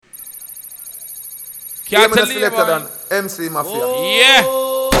Cattleya, boy. MC Mafia. Yeah.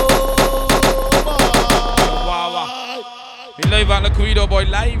 Wow. We live at the Credo, boy.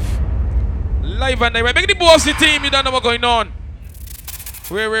 Live and direct. Make the bossy team. You don't know what's going on.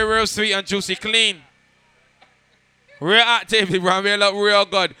 Real sweet and juicy, clean. Real active, real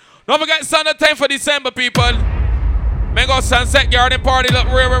good. Don't forget Sunday time for December, people. Make our Sunset Garden Party look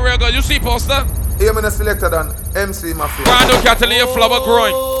real good. You see poster? Here I'm selected on MC Mafia. Brand new Cattleya flower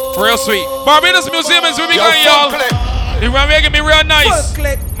growing. Real sweet. Barbados Museum is where we going, y'all. The runway can be real nice.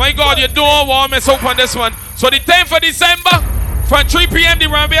 My God, you don't want to mess up on this one. So the 10th of December, from 3 p.m. the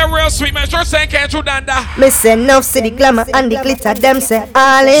runway real sweet. Man, sure saying can't you danda. Me say no see the glamour and the glitter. Them say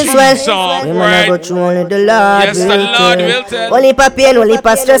all is well. We right. go through only the Lord. Yes, the Lord will tell. Only pa pain, only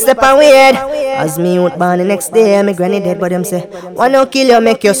pa stress, step and weird. As me out born the next day, me granny dead, but them say, one no kill you,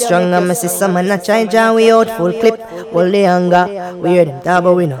 make you strong. And me see some man a try John, we out full clip. Hold the anger, we hear them talk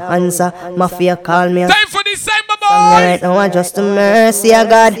but we no answer. Mafia call me. Time for December, boy. Right now I just a mercy of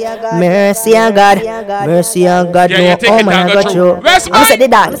God, mercy of God, mercy of God. Yeah, No, oh man, I got you. I'm say the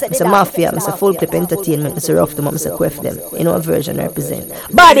dance, I'm say Mafia, I'm say Fullklipp entertainment, I'm say rough them, I'm say quiff them. You know what version I represent.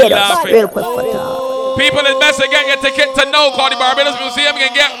 Barbados, real quick for that. People, it's best to get your ticket to know called the Barbados Museum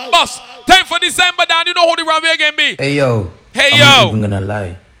can get bus. Time for December, Dan. You know who the runway can be. Hey yo. Hey I'm yo. not even gonna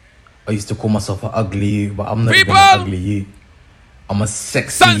lie. I used to call myself an ugly you, but I'm not even an ugly you. I'm a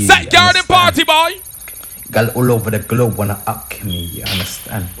sexy Sunset Garden Party, boy. Girl all over the globe wanna up me, you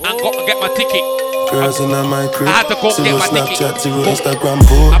understand? I got to get my ticket. Girls in my crib. I had to go get my Snapchat, ticket. zero Instagram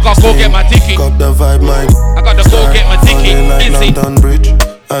post. I got to go get my ticket. Got the vibe, man. I got to go get my ticket. Like London Bridge.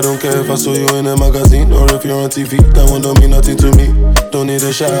 I don't care if I saw you in a magazine or if you're on TV. That one don't mean nothing to me. Don't need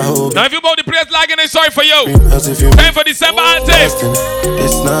a shower. Now if you bought the place like it's sorry for you. As if you time for December active.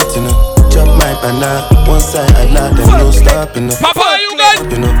 It's not enough. Chop my banana. One side I like them, no stopping. Papa, you guys?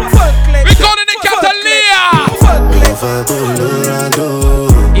 We calling it Cattleya.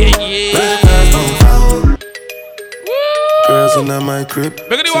 Yeah. Girls in my crib.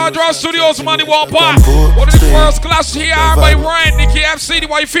 Look at the Wardrobe Studios, money one part. One of the first class here by Ryan, the KFC, the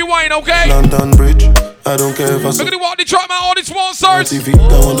wifey wine, okay? London Bridge. I don't care if I look at the what Detroit man, all the sponsors. TV,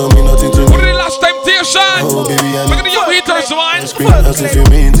 that one don't mean nothing to me. What are the last temptation? Oh, baby, look at the young heaters, man. As if you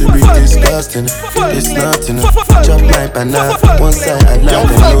mean to be disgusting. It's not enough. Chop my banana. One side I like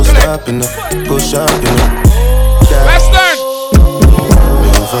them, no stopping. Go shopping. Western.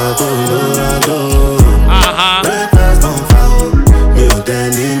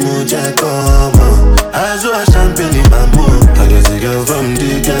 As you are champagne in bamboo, I guess a girl from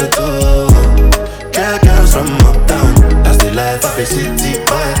the ghetto. Girls from uptown, that's the life of a city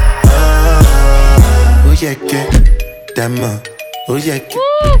boy. Oh yeah, Dama, oh yeah,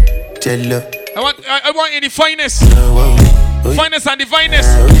 Jello. I want you the finest. Finest and the finest.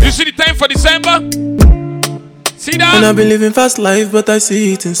 You see the time for December? See that? And I've been living fast life, but I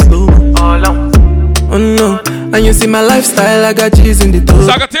see it in slow. Oh no, and you see my lifestyle, I got cheese in the toe.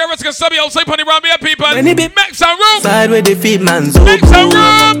 So I got terrorists can sub you outside on the round here, people. Make some room. Side where they feed man's make some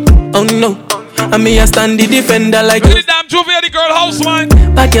room. Oh no, and me I stand the defender like look at the damn Juvia, the girl house, man.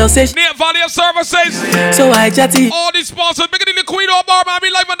 But girl says near Valley of Services. So I chatty. All these sponsors, make it in the Liquido bar, man. Be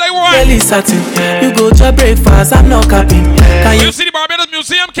live and they want. Really satin. You go to breakfast, I'm not capping. Can you see the Barbados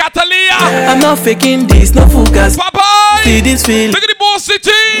Museum, Cattleya? I'm not faking this, no focus. Papa! See this feel. Look at the boss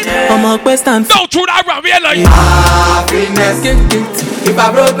city. I'm a quest and don't throw that around here like happiness. If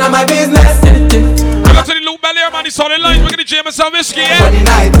I broke, now my business. I got to the Luke Belair, man. The solid lines. Look at the Jameson whiskey, yeah.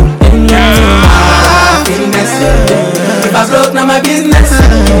 Happiness. If I broke, now my business.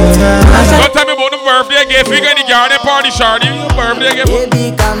 Don't tell me about the birthday gift. We got the garden party, shawty. Birthday gift.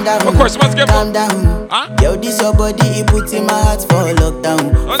 Baby, calm down. Of course, must give. Calm down. Huh? Yo, this your body, it puts in my heart for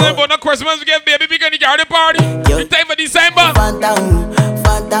lockdown. And then about the Christmas gift, baby. We got the garden party. The time for December. Down.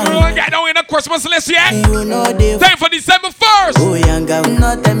 You don't get down in the Christmas list yet. You know they time for December 1st. Oh, young girl.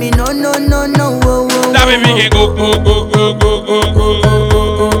 No, tell me no. That baby can go.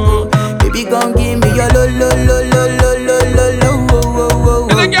 Baby, gon' give me your lo.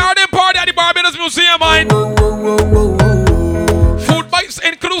 It's a garden party at the Barbados Museum, man. Food bites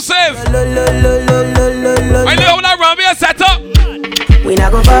inclusive. I know how that round here set up. We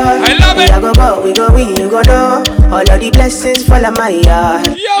not go far. I love it. We go win, you go do. All of the blessings fall on my yard.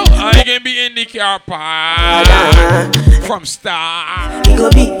 Yo, I can be in the car park from start. You go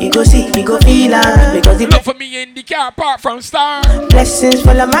be, you go see, you go feel because the look for me in the car park from start. Blessings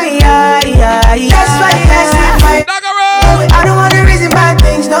fall on my yard. That's why I don't wanna reason bad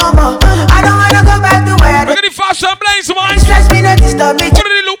things no more. I don't wanna go back to where look at the fashion blaze, man. Stress me not disturb me. What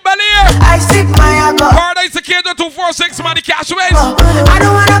did he look belly here? I sip my alcohol. Paradise Security 246, man, the cash ways. I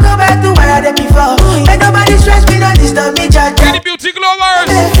don't wanna go back to where I did before.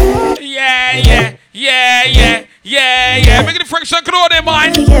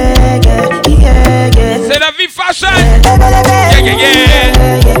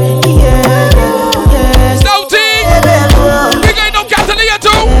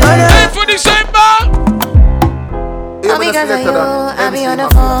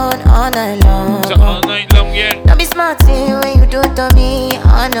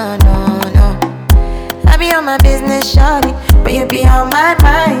 oh no, no, no. I be on my business, shawty, but you be on my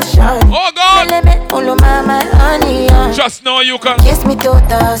mind, shawty. Oh God! All my honey, just know you can kiss me to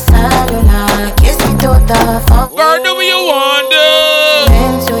the cellular, kiss me to the phone. Girl, do what you want, do.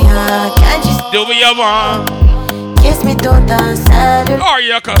 Can't you do what you want. Kiss me to the cellular, or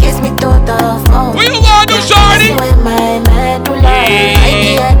you can kiss me to the phone. What you want, do, shawty? When my medulla,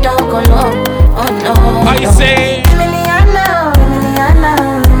 I don't go low. Oh no. I say Emiliano, Emiliano,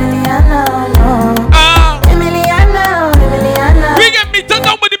 Emiliano, no. Emiliano, Emiliano. We get me to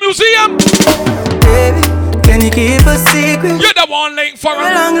down with the museum. Baby, can you keep a secret? You're the one late for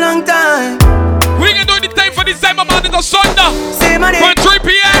a long, long time. We can do the time for December morning to Sunday. Say my name. From 3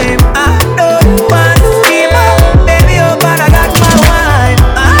 p.m. I know you want to see my baby, oh God, I got my wine.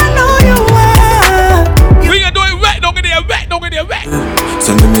 I know you want. We can do it wet, don't get it wet, don't get it wet.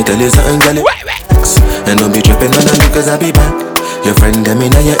 So let me tell you something, girl. Wet, wet. And don't be tripping on them because I be back. Your friend them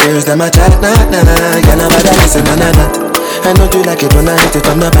in your ears, them a chat, nah, nah, nah. You never listen, nah, nah, nah. And don't you like it when I hit it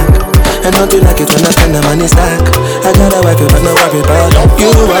from the back? And don't you like it when I spend the money stack? I got a wife, but no worry about you.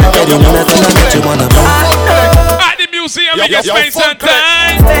 Already know that when I get you wanna buy. At the museum, we can spend some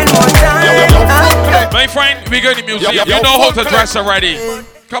time. My friend, we go to the museum. You know how to dress already.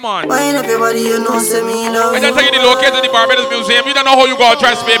 Come on. Wine up your body, you know, say me love. I just take you to the location of the Barbados Museum. You don't know how you go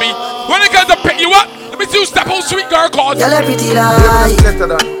dress, baby. When it comes to pick you up, let me see you step on sweet girl called. Y'all are pretty like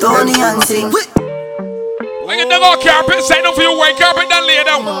Tony and sing. When you don't go carpet, say no for you white carpet, then lay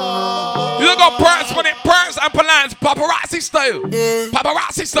down. You don't go purse, but it purse and plans, paparazzi style.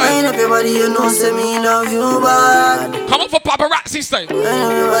 Paparazzi style. Wine up your body, you know, say me love you bad. Come up for paparazzi style. Wine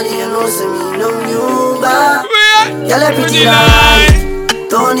up your body, you know, say me love you bad. Yeah. Y'all are pretty like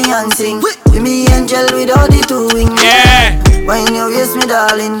Tony and sing. With me angel without the two wings. Yeah. When you kiss me,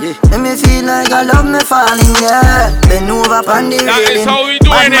 darling, let me feel like I love me falling, yeah. Bend over on the that railing. Is how we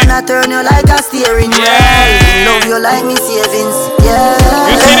doing it. I turn you like a steering wheel. Love you like me savings, yeah.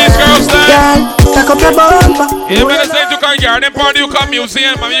 You see these girls there? Girl, cock up your bumper. You better say to come here. Then party you come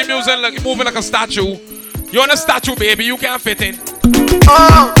museum. I mean museum like moving like a statue. You're on a statue, baby. You can't fit in.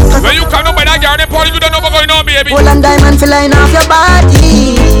 Oh, when you come up by that garden party, you don't know what's going on, baby. Gold and diamond flying off your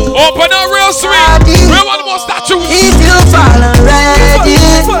body. Open up real sweet. We want more statues. If you fall already,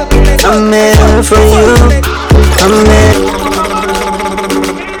 I'm here for you. I'm here.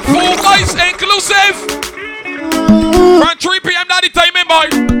 Full voice inclusive. From 3 p.m. now the timing, boy.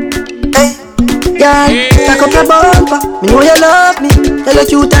 Hey, girl, cock up your bumper. Me know you love me. You're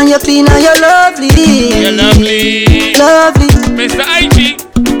cute and you're clean and you're lovely. You're lovely. Lovely. Mr. IG.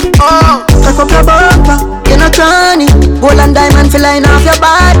 Oh, cock up your bumper. You're not cranny. Gold and diamond flying off your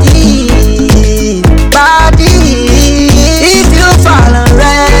body. Body. If you fall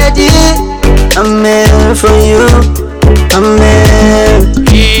already, I'm here for you. I'm here.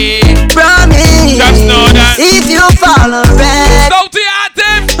 Yeah. Promise. Just know that. If you fall already, Salty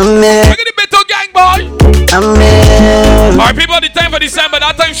Atom. I'm here. Look at the Beto gang, boy. I'm here. Alright, people, the time for December.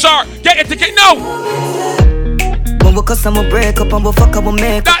 That time short. Get your ticket now. When we cuss and we break up and we fuck and we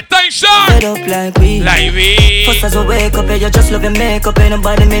make that time short. Fed up like we. Like we. First as we wake up, yeah, you just love your makeup. Ain't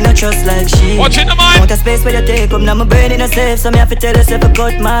nobody me not trust like she. Watch in the mind. Want a space where you take up. Now my brain in a safe, so me have to tell yourself I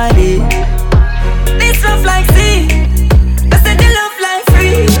cut my day. This love like sea. I said the love like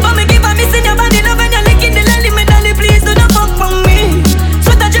free. But me give a missing your body love and you're licking the lolly. Me dolly, please do not fuck for me.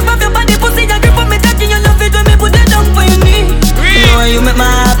 So touch up of your body, pussy, you grip on me, talking, you love it when me put it down for your knee. You know you make my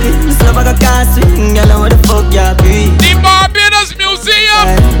happy. This love like a car swing, girl, what the fuck you be? The Barbados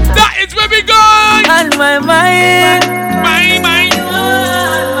Museum, that is where we going. And my mind, my mind,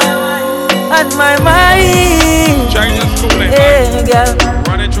 and my mind. China's cool, hey, girl.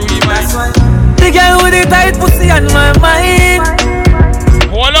 Running through your mind. The girl with the tight pussy on my mind.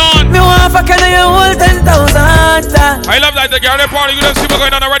 Hold on. Me want fuck you your whole 10,000 times. I love that the garden party. You don't see what's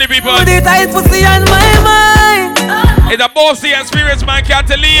going on already, people. With the tight pussy on my mind. It's a bossy experience, man.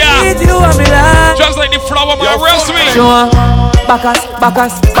 Cattleya. Just like the flower, man. Real sweet. Bacchus,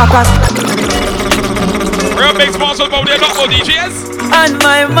 Bacchus, Bacchus. Real big sponsors, but they're not for DJs. On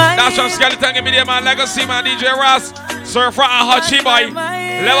my mind. That's from Skeleton, give me the man. Legacy, man. DJ Ross. Surfer and Hachi Boy.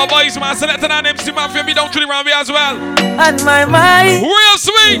 Level Boys, man. Selected and MC, man. Feel me down to the round as well. On my mind. Real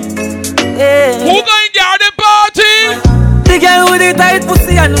sweet. Yeah. Who going garden party? The girl with the tight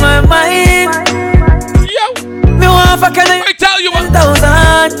pussy on my mind. Yo. Me want fuck you. I tell you what.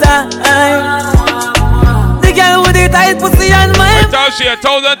 10,000 times. The girl with the tight pussy on my mind. I tell she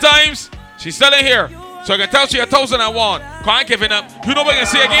 1,000 times. She's still in here. So I can tell she 1,001. Can't giving up. You know what I can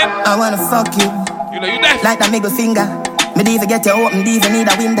say again? I wanna fuck you. You know you deaf. Like that middle finger. Me diva get you open, diva need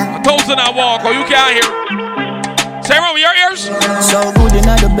a window. 1,001, cause you can't hear. Say around with your ears. So good in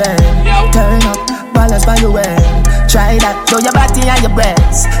the bed. Turn up, balance by your way. Try that, show your body and your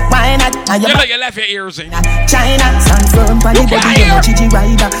breasts. Why not? And You like you left your ears in. China, stand firm, body body, Gigi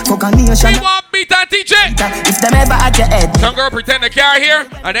rider. Fuck on me, we want beat and teach it. If them ever at your head. Some girl pretend they care here,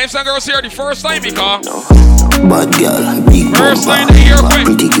 and then some girls here the first time because. Bad girl, big first bumper. time they hear quick.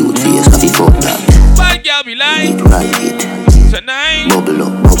 Pretty cute face, coffee fuck that. Bad girl be like. Tonight. Bubble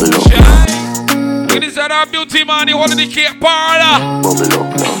up, bubble up. Shine. Look at this at our beauty man, the whole of the cake parlor. Bubble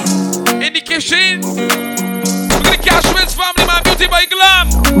up now. In the kitchen. Look at the Cashman's family man, beauty by glam.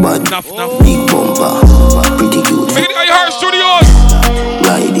 Bad enough. Big bumper, pretty cute. Look at the iHeart Studios.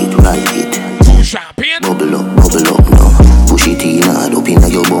 Ride it. Champagne. Bubble up now. Push it in hard up in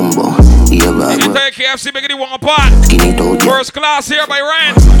your bumbo. Yeah, bad. You take KFC, make it the one part. Skin it out, yeah. First class here by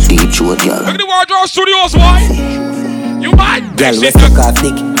Ryan. Deep throat, girl. Look at the Wardrobe Studios, boy. You mad? Girl, we suck off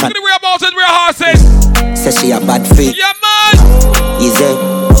dick. Look at the whereabouts and where horses. Say she a bad freak. Yeah, man. Easy.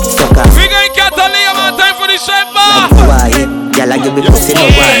 Suck off. We going Cattleya, man. Time for December. Like why? Girl, I give me pussy, no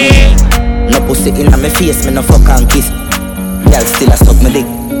why? No pussy in my face, me no fuck and kiss. Girl, still a suck me dick.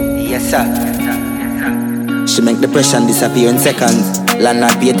 Yes, sir. She make depression disappear in seconds.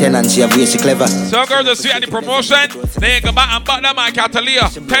 Landlord pay tenant, she have way she clever. Some girls are sweet at the promotion. They ain't go back and back that man Cattleya.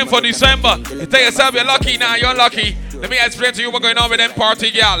 Time for December. You tell yourself you're lucky now, you're lucky. Let me explain to you what's going on with them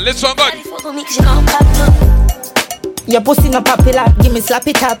party, girl. Listen good. Your pussy no popular, give me slap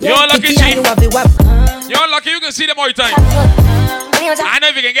it up. You're lucky, Chief. You're lucky, you can see them all the time. I know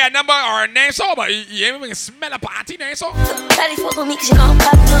if you can get a number or a name, so, but you ain't even smell a party name, so.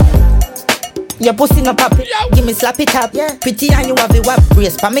 Your pussy no popular, give me slap it up. Pretty and you have a wap,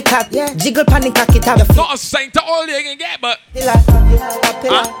 brace pa me cock. Jiggle pan and cock it up. Not a saint to all you can get, but.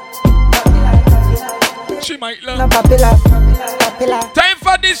 She might learn. Time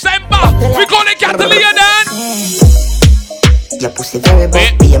for December. We call it Cattleya then. Your pussy very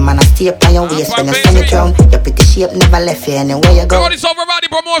bad. Be a man a stay up on your waist when you stand it round. Your pretty shape never left you anywhere you go. Go this over about the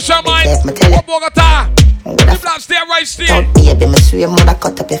promotion, man. What Bogota? The flap stay right still. Baby, me swear mother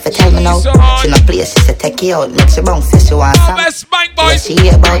cut up if you tell me now. She no place, she say take you out. Make she bounce, say she want some. West Bank boys. She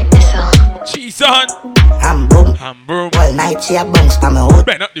hear about Cheese on. I'm boom. All night she a bounce pa me hood.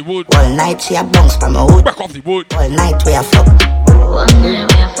 Bend up the wood. All night she a bounce pa me hood. Back off the wood. All night we a fuck.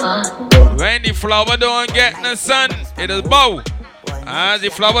 When the flower don't get the sun, it is bow. As the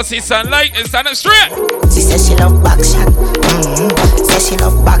flower see sunlight, it's standing straight. She says she love back shot. Says she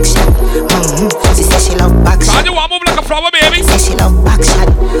love back shot. She says she love back shot. How do you want to move like a flower, baby? Says she love back shot.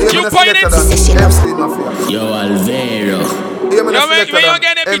 You point it. She says she loves. Yo, Alvaro. Yo, man, you ain't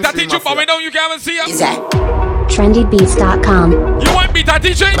getting it. Beat that teacher, but we know you can't see her. trendybeats.com. You want beat that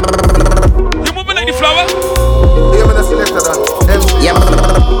teacher? You moving like the flower?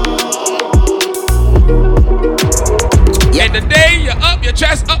 In the day, you're up, your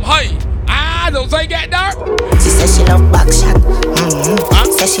chest up high. Those I get there. She says she love back shot.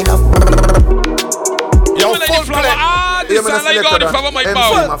 Says she love. You like the flower? This sound like you got the flower, my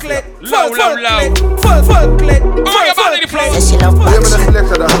bow. Low. Fullklipp. Oh, you're about the flower. Says she love back shot.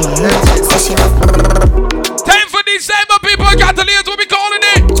 Says she love. Time for December, people. Cattleya is what we calling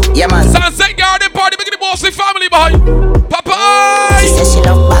it. Yeah, man. Sunset Garden Party, making the bossy family behind. Papa. She says she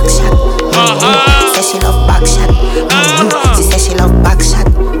love back shot. Says she love back shot. She says she love back shot.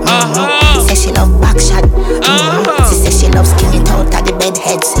 Says she love back shot. She says she loves skinny toe at the bed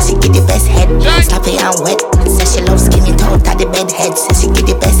head. Says she get the best head. Sloppy and wet. Says she loves skinny toe at the bed head. Says she get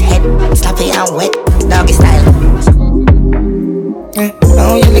the best head. Sloppy and wet. Doggy style.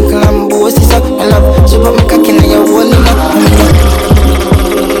 Now you little lambo, sis up my love. She put me cock in your hole, you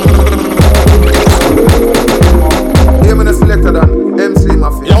Hear me the selected on MC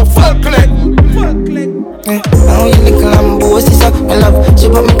Mafia. Yo, Fullklipp. now you little lambo, sis up my love. She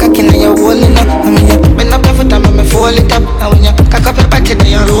put me cock in your hole, you know. Bend up your foot and make me fold it up. And when you cock up your body, then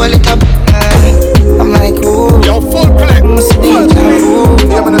you roll it up. I'm like, ooh. Yo, Fullklipp. I'm a deja vu.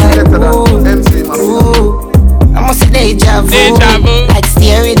 Hear me the selected on MC Mafia. I'm a deja vu. Like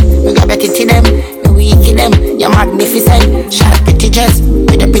steering, we got better to them. We kill them, you're magnificent. Sharp pretty dress,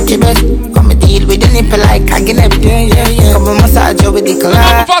 with a pretty breast. Come and deal with the nipple like I can them. Come and massage you with the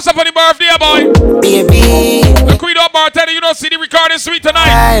class. Fast up on the birthday, boy. Baby. The Queen of Bartender, you don't see the recording suite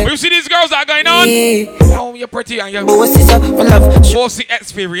tonight. You see these girls that are going on? Oh, you're pretty and you're Boss up, my love. bossy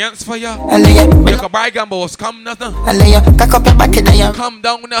experience for you. And then You can buy gambos, come nothing. and then you cock up your body, then you Come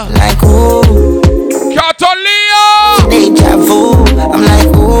down now. like, ooh. Cattleya! Deja vu. I'm like,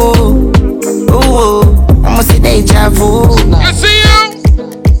 ooh. Ooh. I'm a deja vu. You see you?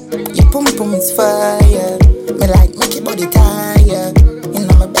 Your pum pum is fire. Me like make your body tired. You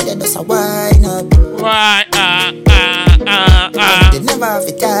know my bed does a wine up. Right, want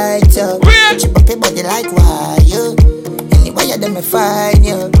to tight you. Chip up your body like why you. Anyway you them me find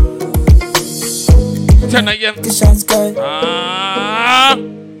you. Turn again. Cushions girl.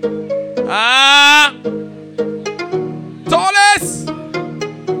 Tallest.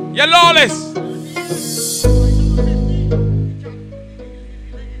 You're lawless.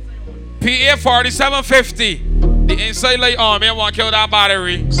 PA 4750. The inside light on me. I want to kill that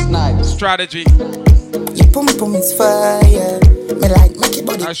battery. Snipe. Strategy. Your pum pum is fire. Me like make your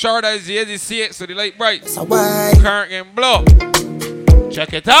body. I'm sure that is the easy see it, so the light bright. So why? Current can blow.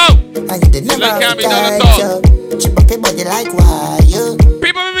 Check it out. And you did never can't be done at tight all. you. Chip up your body like why you.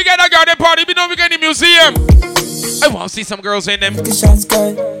 People, when we get a garden party, we know we get in the museum. I want to see some girls in them. Cushions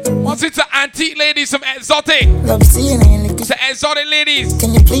girl. Want to see some antique ladies, some exotic. Love seeing you little. Some exotic ladies.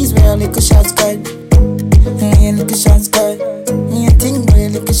 Can you please wear a little shots girl? Me a little shots girl. Me a thing wear a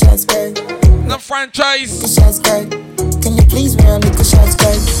little shots girl. The franchise. Little shots girl. Can you please wear a little shots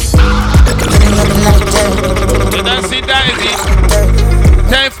girl? You don't see that, is it?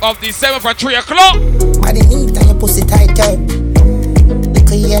 10th of December for 3 o'clock. Body neat and your pussy tight girl.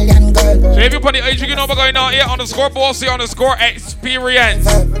 Little alien girl. So if you put the age, you know what's going on here on the scoreboard, see on the score experience.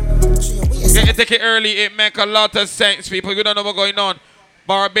 Get your ticket early, it make a lot of sense, people. You don't know what's going on.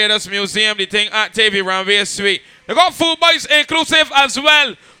 Barbados Museum, the thing active around Bay Street. They got food boys inclusive as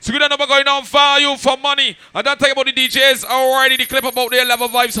well. So you don't know what's going on for you for money. I don't talk about the DJs already. The clip about their level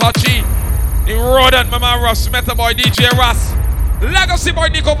vibes, Hachi. The Rodent, my man Ross, Meta boy, DJ Ross. Legacy boy,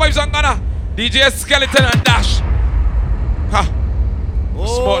 Nico vibes and Ghana. DJ Skeleton and Dash. Ha.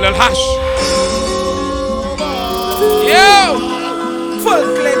 Smoke little hash. Yo!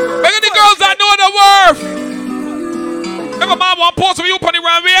 Fullklipp. Look at the girls that know the worth. If a man want to post with you on the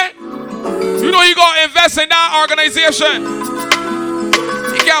runway, you know you got to invest in that organization.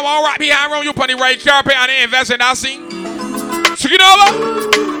 You can't want to wrap behind around you on the right carpet and invest in that scene. So you know what?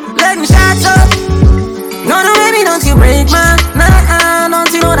 Let me shut up. No, no, baby, don't you break my nah,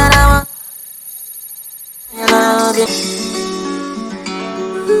 don't you know that I want you love you.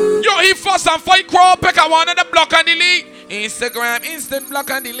 Yo, he fuss and fight crawl, pick a one on the block and delete. Instagram, instant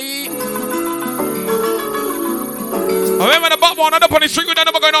block and delete. I remember the butt one up on the street, we don't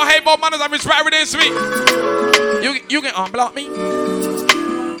know what's going on. Hey, Bob, manners, I'm respect every day, sweet. You can unblock me.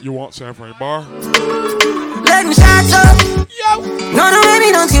 You want some for a bar? Let me shut up. Yo. No, no,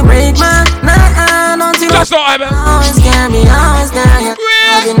 baby, don't you break my nah, don't you know. Just not happen. Always can be, always down.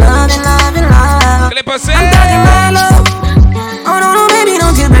 Love. Clipper say. I'm talking my love. Oh, no, no, baby,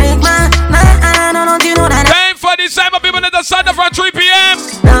 don't you break my nah, don't you know that. Time for December, people at the Sunday from 3 p.m.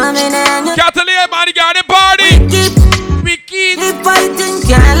 Cattleya, Body Garden Party. We keep fighting,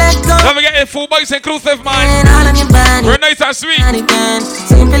 can't let go. Don't forget the full boys inclusive, man. We're nice and sweet.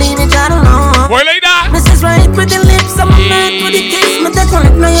 Simply me try to know. Boy, like that. Mrs. Right with the lips, I'm mad with the kiss. Me take on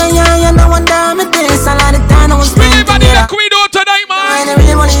it, no, yeah, no one down with this. A lot of time I was spending Anybody that Queen do tonight, man.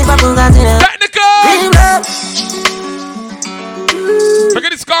 Technical. Look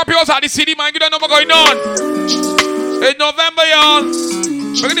at the Scorpios at the city, man. You don't know what's going on. It's November, y'all.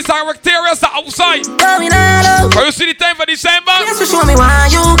 Look at the Sacrectarius outside. Are you see the time for December? Yes, you show me why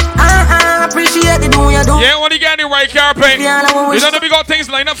you appreciate the do you do. Yeah, when you get in the right carpet. You don't know we got things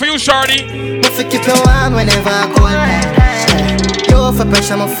lined up for you, shorty. If you keep your warm whenever I call. You for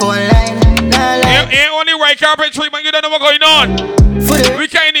pressure my phone line. Ain't on the right carpet treatment, you don't know what's going on. We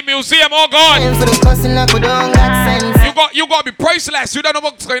can't in the museum, oh God. You got to be priceless. You don't know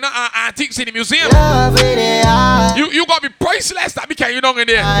what's going on antiques in the museum. You got to be priceless. That we can't you don't in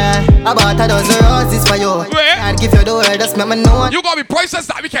there. About a dozen roses for you. I'd give you the word, just let me know. You got to be priceless.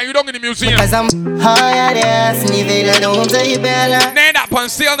 That we can't you don't in the museum. Because I'm higher there, sniffing the homes of you better. None that pan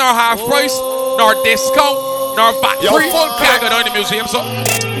sale, nor half price, nor discount, nor VAT free. Can't go down in the museum, so.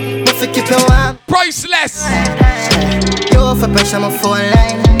 Keep your warm. Priceless. You for pressure my phone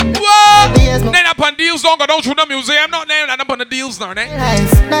line. What? Then upon deals don't go down through the museum. Not then upon the deals now, eh?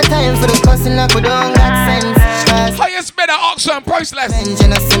 Not time for the cussing like we don't got sense. Highest better auction, priceless.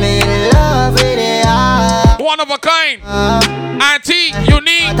 One of a kind. Auntie,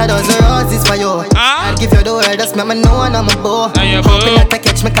 unique. A dozen roses for you. I'll give you the word, just let me know I'm a bow. Hoping that I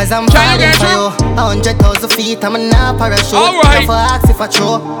catch me cause I'm falling for you. 100,000 feet, I'm a now parachute. Alright. For ask if I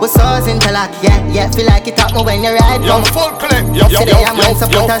throw. We're so interlock, yeah. Feel like it up me when you ride. Yo, Fullklipp. Today I'm going to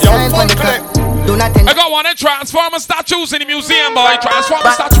put a sign on the clock. Do not I got one of Transformer statues in the museum, boy.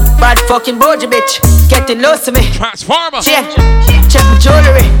 Transformer statue. Bad fucking bougie bitch, getting lost to me. Transformer. Check my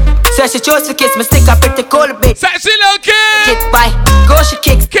jewelry. So she chose to kiss me, stick up at the cold bit. Sexy little kid. Kick by, go she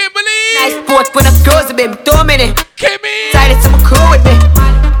kicks. Kimberly. Nice sport when I'm close, baby. 2 minutes. Kimmy. Tied it to my crew with me.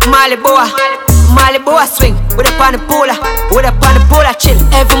 Molly boy, Malibu I swing, with up on the polar, chill.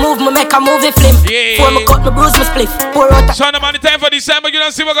 Every move me make a movie film. Before me cut me bruise me spliff. Pour out a Son of man, the time for December, you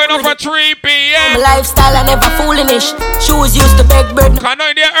don't see what's going on for 3 p.m. my lifestyle I never foolinish. Shoes used to beg bird. Can't know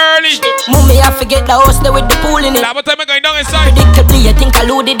in there early. Mummy I forget the house there with the pool in it. Now what time I going down inside? Predictably I think I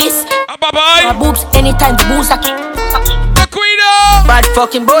loaded this. Bye-bye. My boobs anytime the booze I kick. Aquino! Bad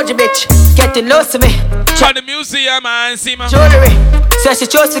fucking boji bitch, getting lost to me. Try the museum, man, see my Jewelry. So she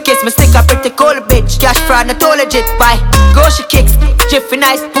chose to kiss me, stick up pretty cool bitch. Cash fraud, not all legit. Bye. Go she kicks. Jiffy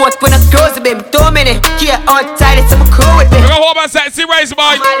nice port when I scrolls a bit. 2 minutes. Here outside, it's some cool with me. We're gonna hold on side, see rise,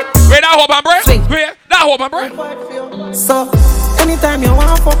 boy. Wait, that hold on, bro. Wait, that hold on, bro. So, anytime you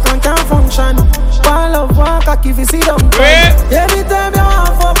want fuck and can't function. One love, one cock if you see them. Anytime you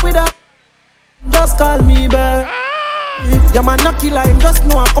want fuck with her, just call me back. Your man not kill him, just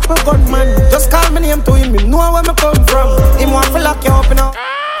know a couple gunman. Just call me name to him know where me come from. Him want to lock you up, you know.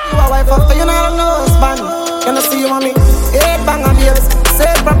 You a wife up, you know no husband. You know see you on me, 8 bang and babes.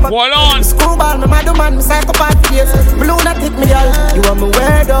 Say proper. Hold on. Screwball, me mad man, me psychopath face. Blue not take me girl, you want me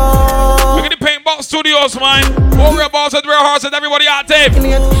weirdo. Look at the Paintbox Studios, man. Warrior Balls and Real Horse and everybody active.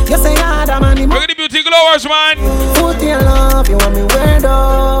 You say harder man. Look at the Beauty Glowers, man. Put in love, you want me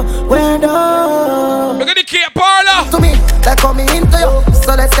weirdo. Look at the Cape Parlor. To me, they come into you,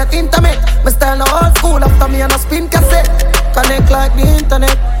 so let's get intimate. Me style no old school, after me and a spin cassette. Connect like the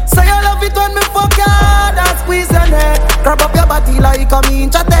internet. So you love it when me fuck you hard and squeeze your neck. Grab up your body like a me in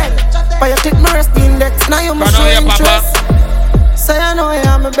chatted. But you click my rest index, now you must show interest. So you know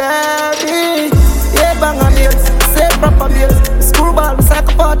I'm a baby. Yeah, bang on bills, say proper bills. Screwball, me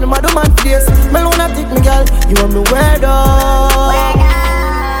psychopath, me mad man face. Me lunatic, me girl, you want me weirdo.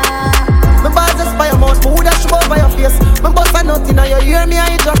 Me boss just by your mouth, me woulda show by your face. Me boss a nothing, and you hear me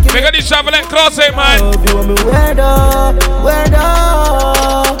and you talking. Make this travel like closet, man. You want me weirdo.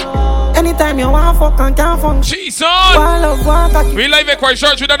 Anytime you want fuck and can't function. Jesus. We live at Christ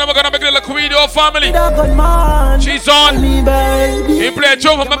Church. We don't know we're gonna make it like a video family. She's on. He play a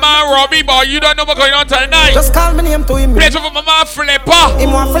joke for my man Robbie, but you don't know what's going on tonight. Just call me name to him. Play a joke for my man Flipper.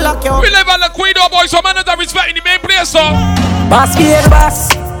 Him want to lock you up. We live at Laquido, boys. So man that respect in the main place, so. Boss for every boss.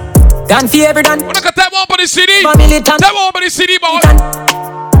 Done for every done. Look at that one for the city. I'm a militant. That one for the city, boy.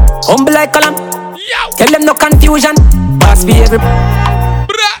 Humble like column. Yo. Tell them no confusion. Boss for every.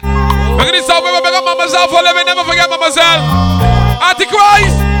 Look at this out, baby. Big up Mama Zell for living. Never forget Mama Zell.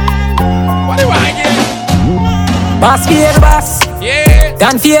 Antichrist. What do I get? Boss for every boss. Yeah.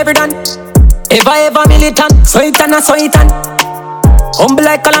 Done for every done. Ever militant. So it and so it and. Humble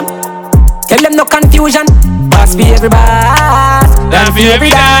like column. Tell them no confusion. Boss for every boss. Done for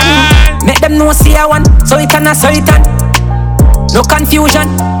every done. Make them know see I want. So it and so it and. No confusion.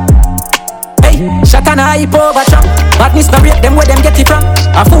 Hey, shot and hype over trap. Madness no rate them where them get it from.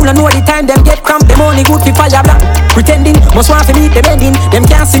 A fool and know the time them get cramp. Them only good for fire black. Pretending, must want to meet them ending. Them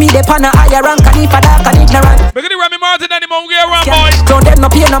can't see me, they pan a higher rank. And if a dark and ignorant. We're gonna Remy Martin and the Mongrel around, boy. Clown them no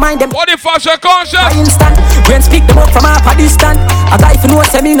pay no mind them. What the fashion conscious? By instant, when speak them up from half a distance. A guy for no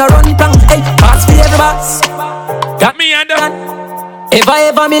say me no run prank. Hey, pass for every boss. Got me and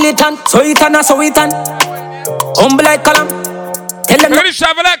Ever militant. So it and so it and. Humble like column. Tell them we're gonna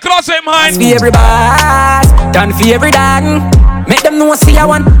travel that closet, man. for every boss, done for every done. Make them know see I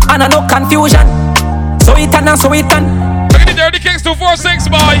want, and I no confusion. So it and so it and. Look at the Dirty Kings 246,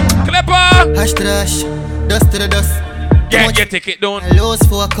 boy. Clipper. Hash to the hash, dust to the dust. Get your ticket done. I lose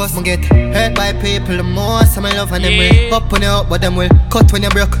focus, I get hurt by people the most. I love and them will up when you up, but them will cut when you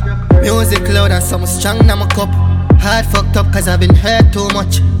broke. Music loud and some strong in my cup. Heart fucked up cause I've been hurt too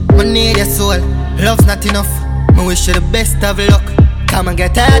much. I need your soul, love's not enough. I wish you the best of luck. Come and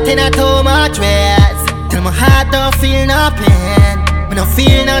get hurt in a too much ways. Till my heart don't feel no pain. I don't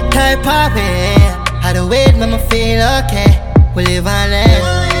feel no type of way. How to wait when I feel okay. We live and learn.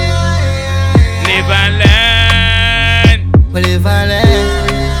 Live and learn. We live and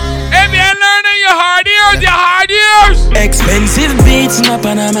learn. If you're learning your hard years. Expensive beats in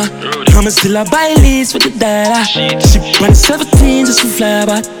Panama. I'm still a buy lease with the dollar. Ship on 17 just to fly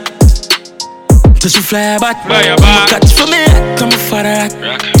back. Just to fly back. Fly back. Catch for me, I'm a father.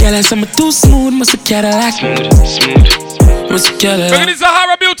 Girl, I say I'm too smooth, must a Cadillac. Smooth. Must a Cadillac. Look at this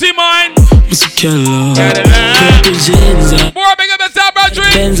Sahara Beauty, man. Must a Cadillac. Cadillac. More big up the top, bro.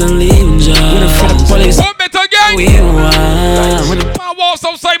 Benz and leaving job. When I feel the police. One better gang. We want. My walls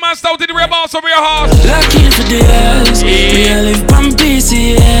outside, man. Start to the real boss of your house. Lucky for the house. Me, I live on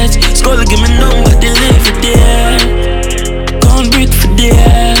PCH. School give me number, they live for the Can't breathe for the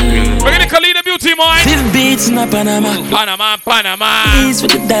We're gonna call it the Beauty, man. 5 beats in Panama. Panama. Please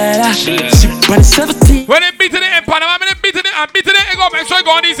with the dollar. Ship on 17. When they beat it in Panama, when they beat it in and beat it, go make sure you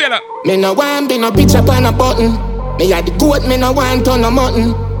go on easy. Me no want be no bitch up on a button. Me had the goat, me no want on a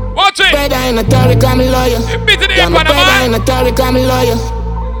mutton. Watch it. Brother in a Tariq, I'm a lawyer. Beat it, yeah, my brother in a Tariq, I'm a lawyer.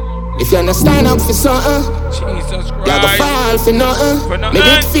 If you not stand up for something, Jesus Christ, you go fall for nothing. Me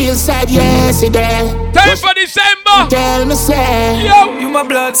did feel sad yesterday. Time for December. Tell me say, yo, you my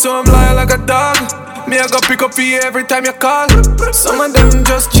blood, so I'm loyal like a dog. Me I go pick up for you every time you call. Some of them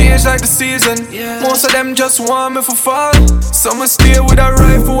just change like the season. Most of them just want me for fall. Some stay with a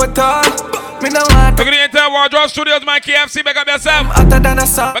rifle at all. Me no want. Look at the entire Wardrobe Studios, my KFC, back up yourself. Hotter than a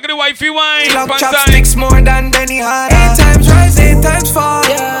song. Look at the wifey wine. Lock chopsticks more than Benny Hanna. 8 times rise, 8 times fall.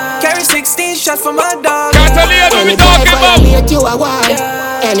 Carry 16 shots for my dog. Cattleya, what we talking about? Violate you a wall.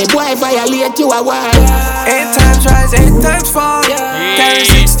 Any boy violate you a wall. 8 times rise, 8 times fall. Carry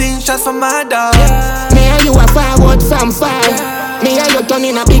 16 shots for my dog. Me and you a forward from far. Me and you turn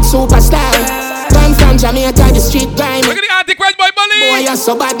in a big superstar. Come from Jamaica, the street grime. Look at the Antichrist boy, Bully. Boy, you're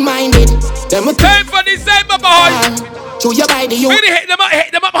so bad-minded. Time for December, boy. Chew your body, you. Really hit them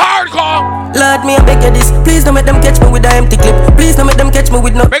up hardcore. Lord, me I beg you this. Please don't make them catch me with a empty clip. Please don't make them catch me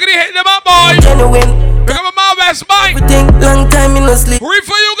with no. Make it hit them up, boy. Genuine. Pick up a mouth ass bite. Everything, long time in no sleep. Read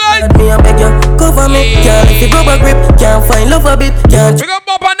for you guys. Lord, me I beg you, cover me. Can't if you rubber grip. Can't find love a bit. Can't. Pick up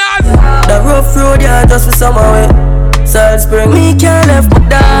Bob and Nas. The rough road, yeah, just for summer way. Salt Spring, me can't left my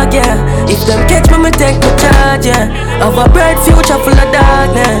dog, yeah. If them catch me, me take my charge, yeah. Have a bright future full of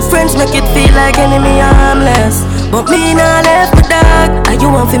darkness. Friends make it feel like enemy harmless. But me not left my dog. Are you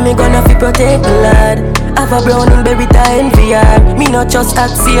want for me gonna fi protect the lad? Have a brown and berry tie in VR. Me not just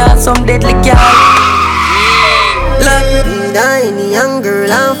act fear some deadly car. Look, me die in the young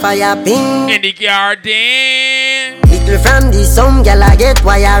girl on fire ping. In the garden. Little from the some gal I get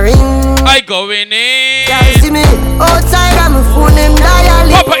wiring. I go in it. Y'all see me outside and my phone them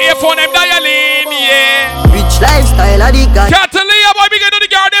dialing. Papa earphone them dialing, yeah. Rich lifestyle of the guy. Cattleya boy, we get to the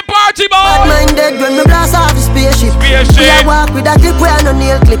garden party, boy. Bad minded when me blast off the spaceship. We a walk with a clip where no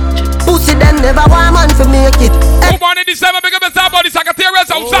nail clip. Pussy them never want man for make it. Hey. Born in December, big up yourself, body Cattleya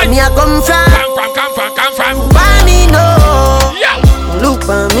outside. Me a come from. Come from. Why me know? Yeah. Look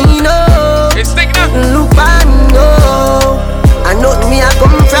for me know. It's stick now. Look for me know. I know me a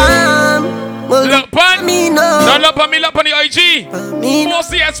come from. Look pan me know. Don't look on me, look on the IG.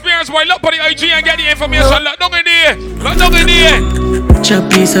 Most the experience, boy, look on the IG and get the information. Look down in there. Look down in there. Chop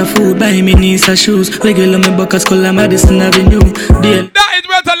piece of food, buy me knees and shoes. Regular me buckets, call Madison Avenue. Deal. That is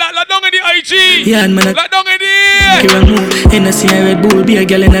better, look down in the IG. Yeah, man. Look down in there. Here I move. Hennessy and Red Bull. Be a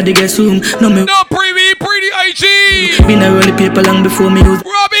girl in the guest room. No pre the IG. Been a roll the paper long before me use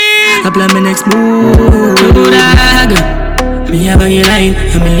Robbie. I plan my next move. Me have a line,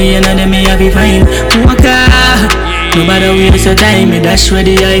 a million of them me have a fine. No matter where it's a time, me dash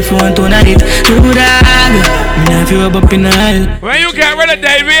ready iPhone tonight. Do that, me not feel up in the aisle. When you get rid of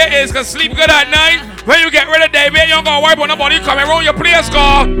David, it's gonna sleep good at night. When you get rid of David, you ain't gonna worry about nobody coming around your place,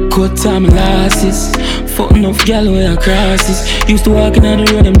 car. Cut time losses, fuck enough gal where I crosses. Used to walk in on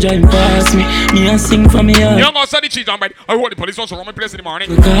the road, them driving past me. Me and sing from me heart. You ain't gonna study cheat on, but I want the police also around my place in the morning.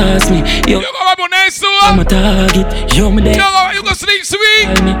 Because me, yo, you gonna rub on nice too. I'm a target, yo me there. You gonna sleep sweet.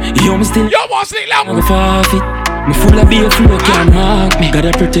 Yo me still. You wanna sleep loud. I'm a forfeit. Me full of beer, flow can't mark me.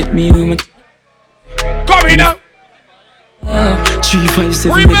 Gotta protect me with my. Come here now. 3, 5,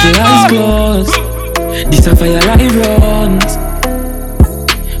 7, make your eyes close. This a fire live runs.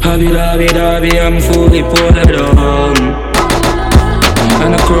 Hobby, I'm fully pulled down.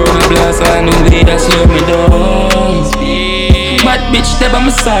 And a corona blast, I know they that slow me down. Bad bitch, step on my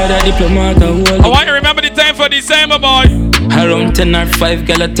side, a diplomat, I want you to remember the time for December, boy. Around 10 or 5,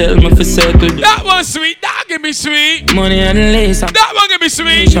 girl, I tell me for circle. That one sweet, that give me sweet. Money and lace. That one give me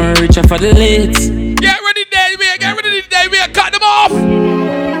sweet. Trying to reach out for the lids. Get ready, David, get ready, David, cut them off.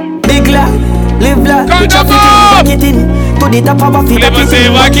 Big life, live life. Cut them off. Get in, to the top of a feet. Never say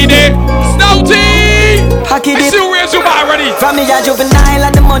wacky day. Stouty. Hacky I dip. see where's you already. From me a juvenile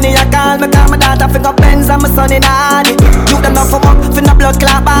and the money I call me. Call my daughter finger pens and my son in hardy. You them not for work, for no blood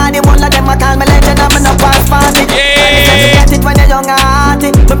clot body. One of them I call me legend and me no pass party. Yeah. Get it when you're young and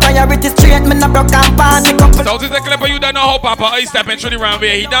hearty. My priorities straight, me no broke and party. Stouty the clipper, you don't know how Papa I stepping through the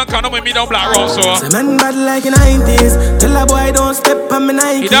runway. He don't come up with me down Black Road, so. Say man bad like in 90s. Tell a boy don't step on me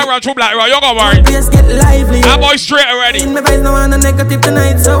Nike. He don't run through Black Road, you gonna worry. Please get lively. That boy straight already. In my vibes no one a negative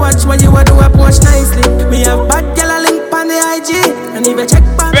tonight. So watch what you a do, approach nicely. Me have bad girl a link on the IG. And if you check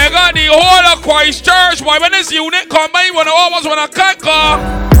back. We got the whole of Christchurch. Why when this unit come by, when I almost wanna cut car.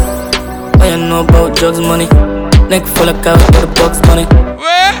 I don't know about drugs money. Neck full of cows with the box money.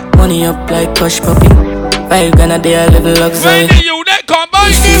 Where? Money up like Kush puppy. 5 grand a day a little luxury. When the unit come by.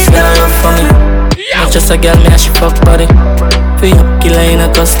 She's not enough for me. Yeah. Not just a girl, me and she fuck body. Free up killer in a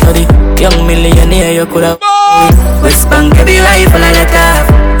custody. Young millionaire, you coulda with West Bank, every rifle I let off.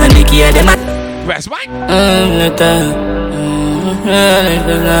 And the key of them at West Bank? let off.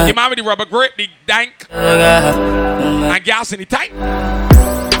 You mind with the rubber grip, the dank, and gas in the tank?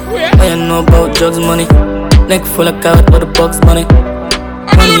 Where? I know about drugs money. Neck full of carrot with the box money.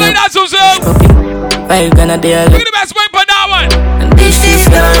 I know you like that, Susan. 5 grand a day. Look at the best point for that one. And this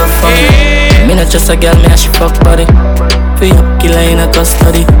girl love for me. Me not just a girl, me a she fuck body. Free up killer in a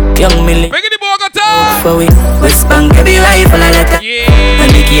custody. Young Millie. Bring it the Bogota. For we West Bank, every rifle I let her.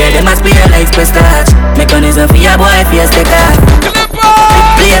 And the key of them must be a light press touch. Mechanism for your boy, for your stick off.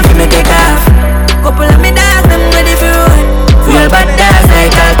 Play for me take off. Couple of me dogs, them ready for run. Real bad dogs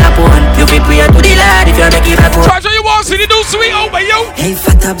like Al Capone. You be prayer to the Lord if you make it happen. Treasure, you want to see the do sweet over you? Hey,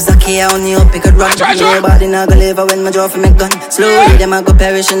 fat up Zakia on you, pick a run. Nobody not gonna live when my jaw for me gun. Slowly, them a go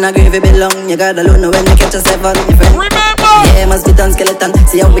perish and a grave belong. You gotta learn when you catch a 7, your friend. Remember! Yeah, must be done skeleton.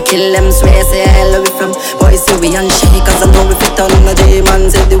 See how we kill them, swear, say hell we from. Boys, see we unshake, cause I know we fit on the J-man.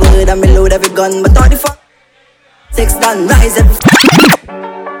 Said the word and me load every gun. But 34 6 done, rise every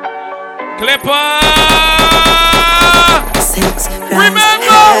Clipper! 6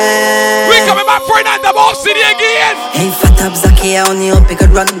 Remember! We coming back for another boss city again! Hey, fat up Zakia on you, pick a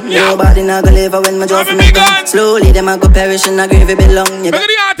run. Nobody not gonna live when my jaw for me gun. Slowly, them a go perish and a grave belong. You look at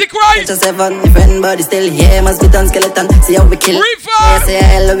the Antichrist! Catch a 7, your friend, body still here, must be done skeleton. See how we kill. Yeah, say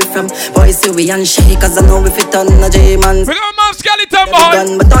hell we from. Boys, see we unshake, cause I know we fit on the J-man. We got my skeleton,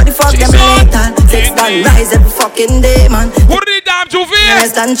 boy! But 34 them lethal. 6 done, rise every fucking day, man. Put it damn Juvie!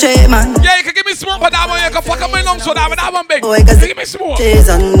 Yes, and Che, man. Yeah, you can give me smoke for that one, you can fuck up my lungs for that one big. Boy, cause give me smoke.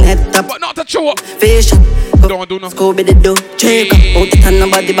 But not to chew up. Fish. Don't do no. Scooby the do. Check up. Out it and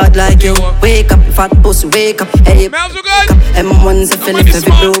nobody bad like you. Wake up, fat pussy, wake up. Hey, smells so good. M1's a Philip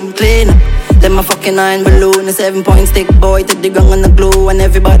every bloom. Clean up. Them a fucking iron balloon. A 7-point stick boy to the ground and the glue. And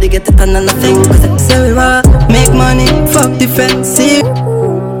everybody get it on the thing. Cause I say we raw. Make money, fuck defensive.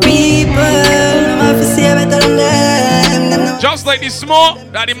 People, I'm off to see better than them. Just like the smoke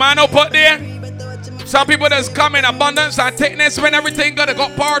that the man put there. Some people that's come in abundance and take this when everything gotta go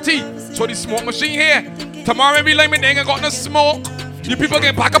party. So the smoke machine here. Tomorrow maybe like me they ain't got no smoke. You people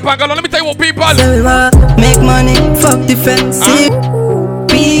can pack up and go. Let me tell you what people. Make money, fuck defensive.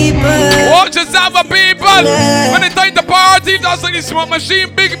 People. Watch yourself for people. When they take the party, just like the smoke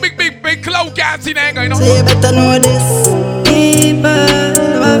machine, big cloud can't see that going on. So you better know this. People.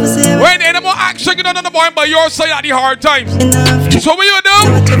 When ain't no more action going on the boy by your side at the hard times. So what you do?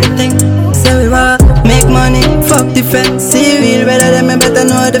 Say we raw, make money, fuck defense. See real better than me, better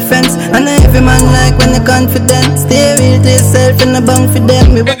know defense. And every man like when they confident. Stay real to yourself in the bunk for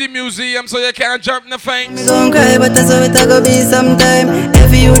them. In the museum so you can't jump in the fence. Me gon' cry but that's how it a go be sometime.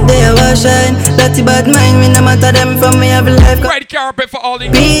 Every youth there will shine. Dirty bad mind, me no matter them from me have a life. Red carpet for all the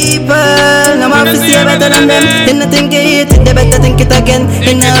people. No more to see better than them. They not think you hate it, they better think it again.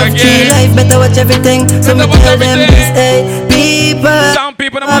 In our tree life, better watch everything. So me tell them this, hey, people. Some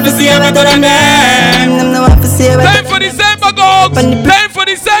people don't want to see better than them. Time for the same bagogs. Time for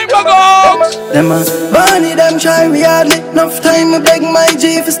the same bagogs. Them a bunny, them try we hardly. Enough time I beg my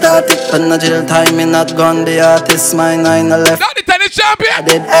G for start it. But not jail time, me not gone. The artist, my 9 left. Not the tennis champion. I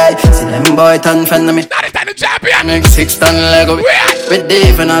did, hey. See them boy turn friend of me. Not the tennis champion. Make 6 ton Lego. With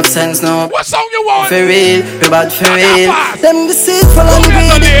deep and have sense now. What song you want? For real, we bad for real. Them deceitful and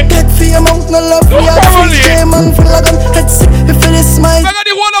greedy. Get for your mouth, no love. We have 6 man full of gun. Head sick, we feel this smile. I got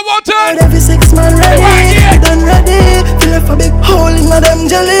the one I wanted. Every 6 man ready. Done ready. Fill up a big hole in them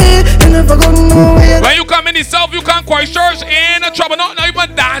jelly. You never go nowhere. When you come in the south, you can't quite church. Ain't no trouble. Not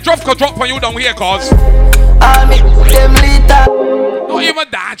even dandruff can drop on you down here, cause I make them later. not even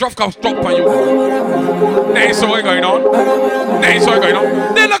dandruff can drop on you. There's so going on. There's so going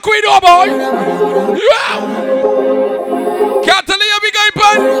on. Then the queen, oh boy. Yeah. Cattleya, we going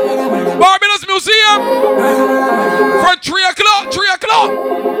pan. Barbados Museum. For 3 o'clock. 3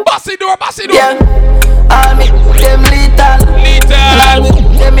 o'clock. Bossy door. Bossy door. Yeah. I make them lethal. Lethal.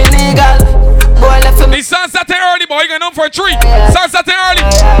 Them illegal. Boy left for me. The sun setting early, boy. Going on for 3. Sun setting early.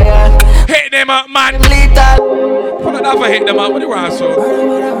 Hit them up, man. Lethal. Pull it off and hit them up. What do you want, so?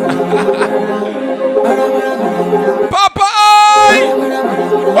 Papa,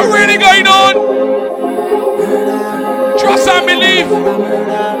 what really going on? Trust and believe.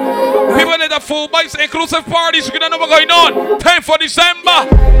 People need the full bikes, inclusive parties. You don't know what's going on. 10th for December.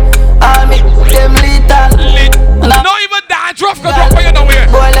 I make them lethal. Not even that drop can drop on you nowhere.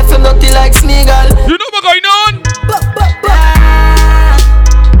 Boy left him dirty like Sneagle. You know what's going on?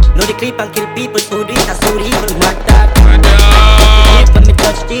 No the clip and kill people. So this is so evil. Mad dog. When me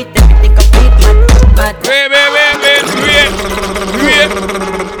touch it, everything complete. Mad. Wait.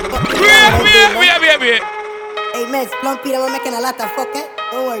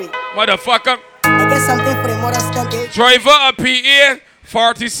 Don't worry. Motherfucker. I get something for the mother stunt. Driver of PA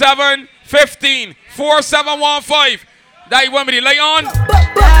 4715 4715. That you want me to lay on?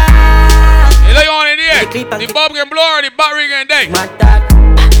 You lay on in there. The bulb can blow or the battery can die.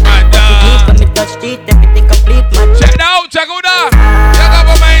 Check it out, check it out. Check out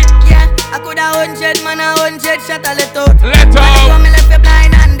for me. Yeah, I could have 100 man, 100 shot a let out. Let out. I me left you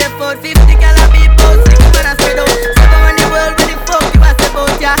blind and the 450 caliber people. 6 man a spread out. Seven on the world with the fuck you a step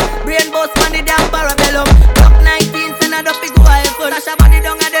out, yeah. Brain boss man the damn parabellum. Top 19 send a dopey go iPhone. Dash a body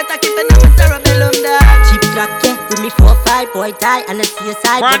down a death a keep it on cerebellum, dog. Cheap crack, yeah, with me 4-5 boy tie and a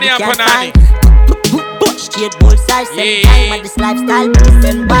CSI. Brandy and Panani. Straight bold size, same time at this lifestyle,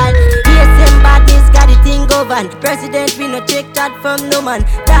 listen wild. PSM badness got the thing govern. President, we no take that from no man.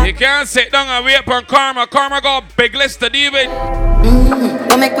 You can't sit down and wait for Karma. Karma got a big list to deal with.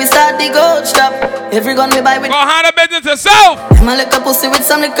 Don't make we start the gold shop. Every gun we buy with. Go handle business yourself. My little pussy with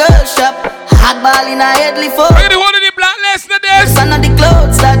some little shop. Hot ball in a headly foot. Look at the one of the black list of this. Son of the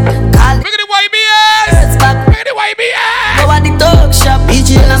clothes that. Look at the YBS. Look at the YBS. Go at the talk shop.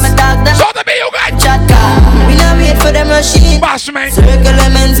 BG and I'm a dog. Show the me you got. Chat car. We not wait for the machine. Bash me. Circle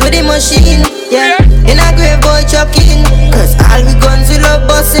elements with the machine. Yeah. In a grave boy chucking. Cause all we guns we love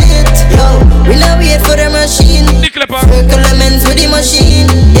bust it. Yo. We not wait for the machine. Circle elements with the machine.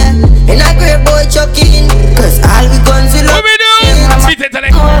 Yeah. In a grave boy chucking. Cause all we guns we love. What we do? Beat it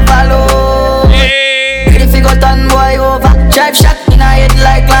today. Overload. Yeah. Ready fi go turn boy over. Drive shot in a head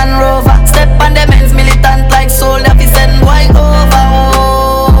like Land Rover. Step on the men's militant like soldier. Fi send boy over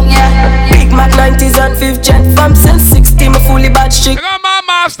home. Yeah. Big Mac 90s and 5th jet. From since 16 me fully bad strict. I got my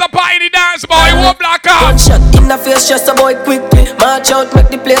master pie in the dance boy. Who black out? Gunshot in the face, just a boy quickly. March out, make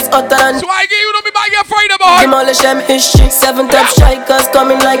the place hotter than. So I give you don't be back your afraid about. Demolish them history. 7 top strikers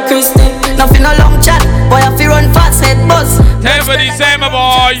coming like Christy. Nothing no long chat. Boy, I feel run fast, head buzz. 10 for December,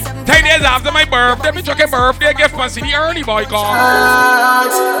 boy. 10 days after my birthday. Me took a birthday gift man. See the early boy call.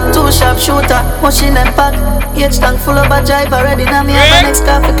 2 sharp shooter, machine and pack. H tank full of a drive already. Now me have my next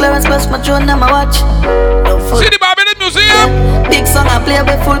car for clearance, plus my drone and my watch. See the Babylon Museum? Big song I play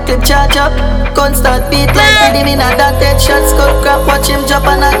with full clip charge up. Constant beat like rhythm in a that headshot. Skull crap, watch him jump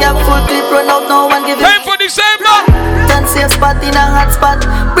and I get full clip run out. No one give him. 10 for December. Can safe spot in a hot spot.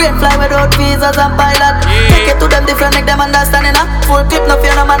 Brain fly without visas and pilot. Take it to them different, make them understanding. Full clip, no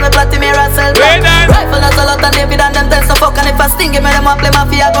fear, no man with Platimir and self. Rifle as a lot and David and them tell so fuck. And if I sting it, me them want play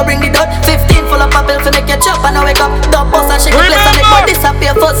mafia, go bring the dot. 15 full of apple for make you chop and I wake up. Don't bust and shake the place and make more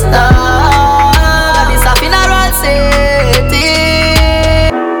disappear first. This a funeral city.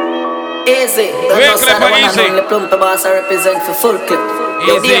 Easy. Don't know the one and only plump boss I represent for full clip.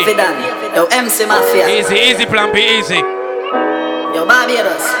 Yo David and yo MC Mafia. Easy, Plan B, easy. Yo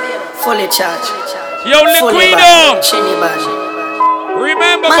Barbados, fully charged. Yo Liquido.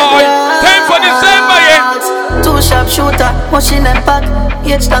 Remember boy, 10 for December, yeah. 2 sharp shooter, machine and pack.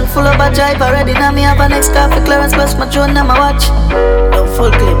 H tank full of a drive already. Now me have a next car for clearance, plus my drone and my watch. Yo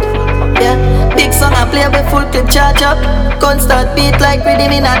full clip. Yeah, big song I play with full clip charge up. Constant beat like rhythm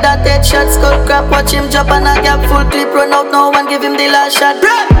in a that headshot. Skull crap, watch him jump and I get full clip run out. No one give him the last shot.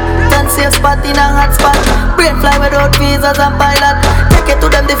 Can safe spot in a hot spot. Brain fly without visas and pilot. Take it to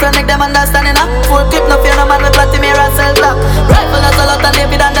them different, make them understanding. Full clip, no fear, no man with Platimir and cell block. Rifle as a lot and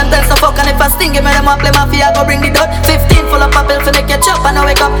David and them tell so fuck. And if I sting it, me them want play mafia, go bring the dot. 15 full of apple for make you chop and I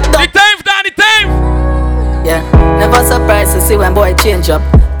wake up. The time, the time. Yeah, never surprised to see when boy change up.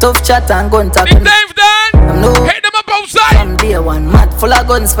 Tough chat and gun talk. The time done. Hit them up outside. From day one, mad full of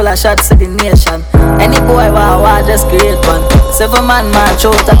guns, full of shots to the nation. Any boy wow, just create one. 7 man march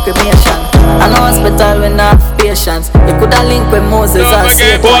out a cremation. And hospital with enough patience. You coulda link with Moses or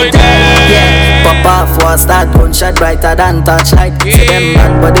Satan. Yeah, pop off was start gunshot brighter than touchlight. See them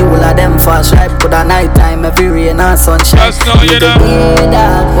bad body, all of them fast right. Coulda night time, every rain and sunshine. Just know you know.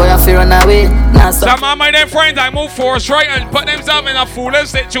 Boy, if you run away, nah. Some of my them friends I move force right and put themselves in a foolish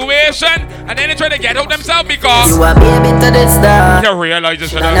situation, and then they try to get out themselves because you a baby to this dog. You realize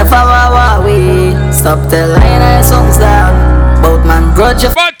this. Never we stop the line and songs down. Both man grudge.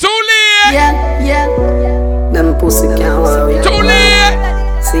 But too late. Yeah. Them pussy can't worry. Too late.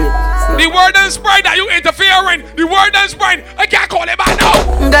 See it. The word and spread that you interfering. The word and spread. I can't call it back now.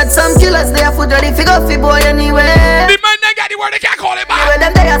 Got some killers there for ready figure fi boy anyway. The man they got the word, they can't call it back. Anyway,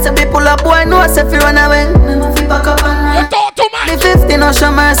 them there say people up boy know say fi run away. Them fi back up and run. You talk too much. The 50 no show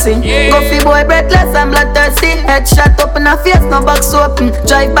mercy. Go fi boy breathless and bloodthirsty. Headshot up in a face, no box open.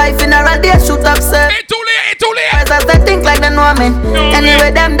 Drive by funeral day, shoot up sir. It's too late. As they think like they know know me.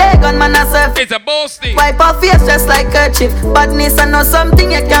 Anyway, them they gun man a surf. It's a boasting. Wipe off face just like kerchief. Badness I know something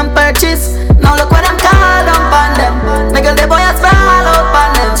you can purchase. Now look what I'm called on them. Nigga the boy has fall out on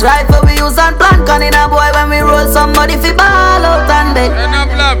them. Rifle we use and plant gun in a boy when we roll somebody fi ball out and dead.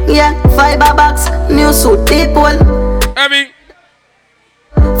 Yeah, fiber box, new suit, deep hole.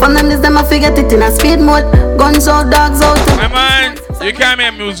 From them this them I forget it in a speed mode. Guns out, dogs out. My man, you came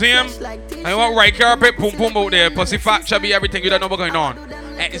in a museum. I want right carpet, boom boom out there. Pussy fat, chubby, everything. You don't know what's going on.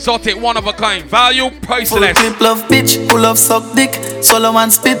 Exotic, one of a kind. Value, priceless. Fullklipp love bitch, pull up suck dick, swallow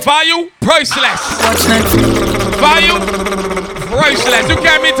and spit. Value, priceless. Watch Netflix. Value, priceless. You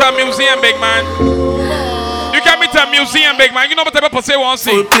came into a museum, big man. You came into a museum, big man. You know what type of pussy want to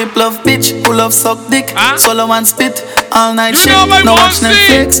see? Fullklipp love bitch, pull up suck dick, swallow and spit. All night you shit, no watch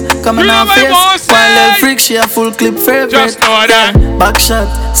Netflix. Coming on face, while little freak, she a Fullklipp favorite. Just know that. Back shot,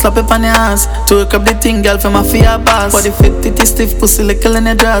 slap it on your ass. Twerk up the thing, girl, from a fear boss. Body fit, titty stiff, pussy little in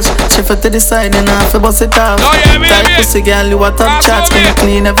the drash. Shift it to the side and half a bust it off. Tight pussy, girl, you a top chats. When you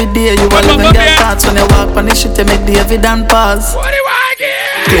clean every day, you a living girl thoughts. When you walk on the shit, you make the evident pause. What do you want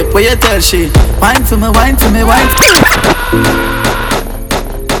again? Clip where you tell she, wine for me, wine for me, wine for me.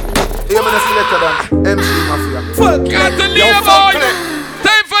 Hear me the selector than MC Mafia. Cattleya boy.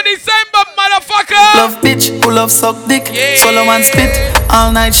 Time for December, motherfucker. Love bitch, pull up suck dick, swallow and spit.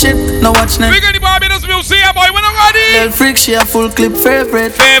 All night shit, no watch Netflix. Big on the Barbados museum, boy. When I'm ready. Little freak, she a Fullklipp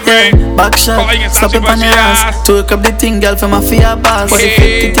favorite. Back shot, slap it on your ass. Twerk up the thing, girl, from a fear boss. Body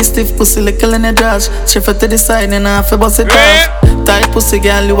fit, titty stiff, pussy little in the drash. Shift it to the side and half a bust it off. Tight pussy,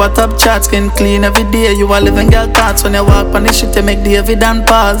 girl, you a top chat. Skin clean every day, you a living girl thoughts. When you walk on the shit, you make the evident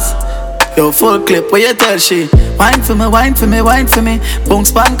pause. Yo, Fullklipp, where you tell she, wine for me, wine for me, wine for me.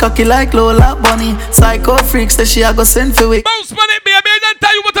 Bounce pan cocky like Lola Bunny. Psycho freak, say she a go send for it. Bounce pan it, baby, I don't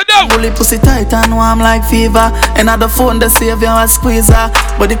tell you what to do. Bully pussy tight and warm like fever. Another phone that save you a squeezer.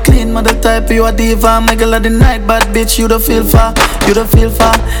 Body clean, mother type, you a diva. Miguel of the night, bad bitch, you the feel for. You the feel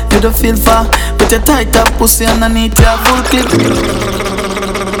for, you the feel for. Put your tight up pussy underneath your Fullklipp.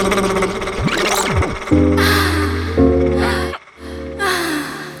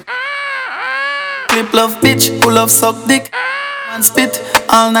 Clip love bitch, pull up suck dick and spit.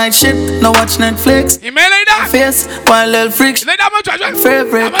 All night shit, no watch Netflix. You may like that. Face, while little freaks. Like that,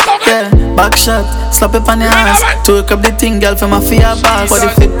 favorite. Yeah, back shot, slap it on your ass. Twerk up the thing, girl, from a fear boss. Body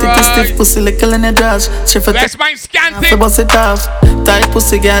fit, titty stiff, pussy little in the drash. Shift it. Let's mind scanty. Bust it off. Tight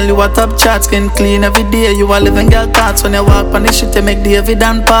pussy, girl, you a top chat. Skin clean every day, you a living girl thoughts. When you walk on the shit, you make the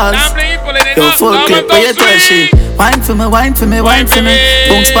evident pause. Yo, Fullklipp, where you tell she, wine for me, wine for me, wine for me.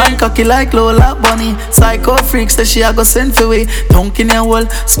 Bounce pan cocky like Lola Bunny. Psycho freak, say she a go send for we. Dunk in your wall,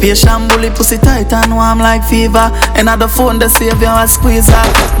 space and bully, pussy tight and warm like fever. Another phone that save you a squeezer.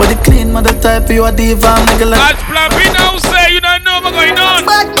 Body clean, mother type, you a diva. Nigga like now say you don't know what's going on.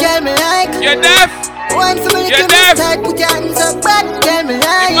 Bad girl me like. You're deaf. Wine for me, you're deaf. Tight, put your hands up. Bad girl me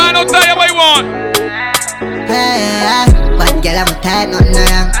like. Man, don't tell you what you want. Hey, bad girl I'm tight, nothing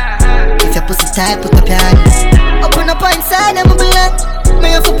wrong. If your pussy tight, put up your hands. Open up inside, I'm a blood.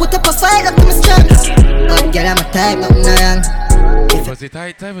 May have to put up a fight, up to my strength. Bad girl I'm tight, nothing wrong. Pussy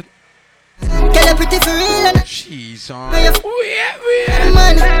tight, tight. Girl, you're pretty for real and she's on. Weird.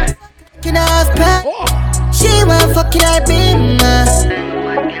 Man, can I have pride? She want fucking like me, man.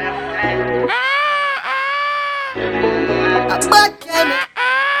 A bad girl.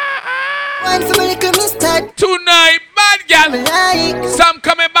 Wine for me, little mistake. Tonight, bad girl. Some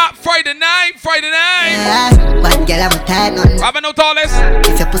coming back Friday night. Bad girl, I'm tight, nothing. Have a no tallest.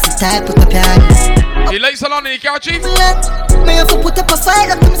 If your pussy tight, put up your hands. You like salon in the car, chief? May have to put up a fight,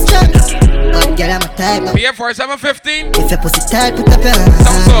 up to my strength. Bad girl, I'm tight, no. PF for 715. If your pussy tight, put up your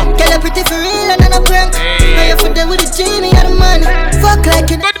hands. Girl, you're pretty for real and I'm a prank. Now you're for them with a genie and a man. Fuck like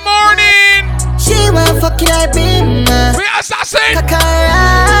you. Good morning. She want fucking like me, man. We assassin.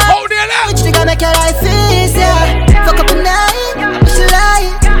 Kakara. Hold it up. Which nigga make your life easier? Fuck up a night, she lie.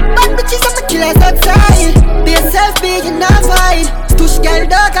 Bad bitches and the killers outside. Be yourself, be you not fine. Tush girl,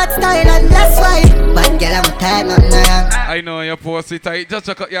 dog got style and that's why. Bad girl, I'm tight, nothing wrong. I know your pussy tight. Just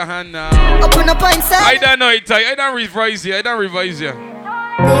check out your hand now. Open up inside. I don't know it tight. I don't revise you. This is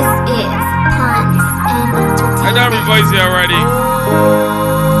Puns and I don't revise you already.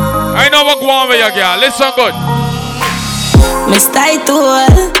 I know what go on with you, girl. Listen good. Miss title,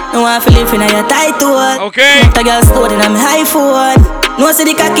 no one feel it in your title. Okay. The girl stored in my high phone. No see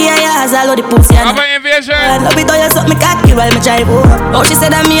the cocky and your ass all of the pussy. Have an invasion. Love it how you suck me cocky while me drive home. Oh, she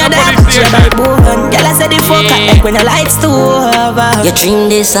said that me a dad. She a bad boy. Girl, I said the fuck like when the lights too over. You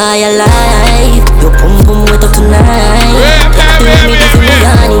dream this all your life. You pum pum wet up tonight. You me give me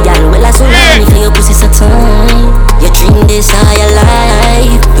honey, girl. Well, I so lonely for your pussy so tight. You dream this all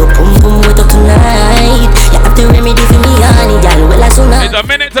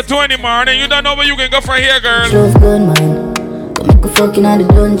go in the morning. You don't know where you can go from here, girl. Love good, man. Come make a fucking out the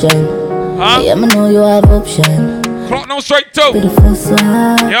dungeon. Huh? Yeah, I know you have option. Clock no straight too. Be the first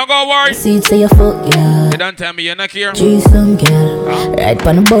one. You don't go worry. See it say you fuck, yeah. You don't tell me you're not here. Trees some girl. Right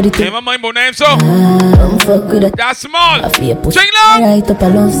on the body too. Hey, my mind about name so. Don't fuck with it. That's small. I feel push. Sing loud. Right up a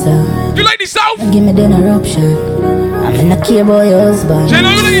love song. You like the South? Give me then eruption. I'm in a care boy husband. Say no,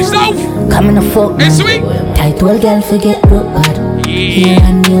 you like the South? Come in a fuck. It's sweet. Tight old girl forget broke bad. Hair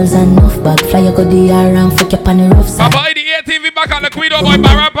and nails and enough bag. Fly you go the air and fuck up on the rough side. Papa, the ATV back on the Quido boy,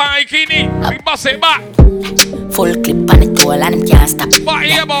 Barapa and Ikini. We bust it back. Full clip on the toll and them can't stop. But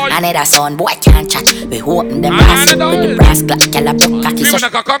here, boy. Another sound boy can't chat. We open them brass up with the brass clock. Girl a broke cocky so. Even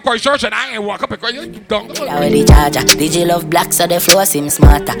like a conquer church and I ain't walk up because you don't. Yeah, with the charger. DJ love black so the flow seem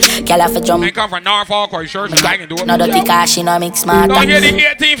smarter. Girl have a jump. I come from Norfolk or church and I can do it. No dirty car, she no mix smarter. Don't hear the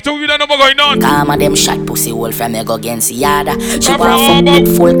 18th too, you don't know what's going on. Calm on them shot pussy hole from me go against the yada. She want fuck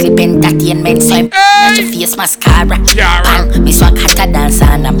with full clip entertainment so I'm she face mascara. Bang, me swag hotter than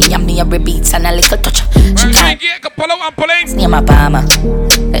sauna. Me and me every beats and a little touch. She can't pull out and pull in. Name a palmer.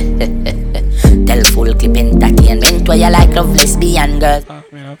 Tell full clip entertainment where you like love lesbian girl.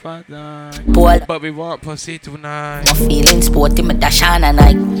 Paul, but we want pussy tonight. I'm feeling sporty, me dash on a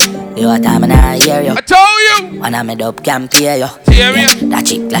night. You what time and I hear you. I told you. When I'm made up, can't pay you. Yeah, that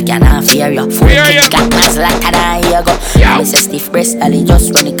chick like you not fear you. Full clip got man's like and I hear go. Me say stiff breast, Ali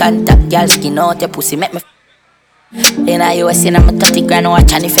just run the contact. Girl skin out your pussy, make me. In a US, in a 30 grand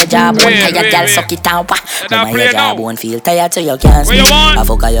watch, and if your job won't tired, girl suck it down. Come on, your job won't feel tired, so you can't sleep. I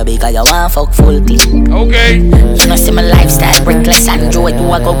fuck you big, you want fuck full clip. Okay. You know, see my lifestyle, brickless and Joe,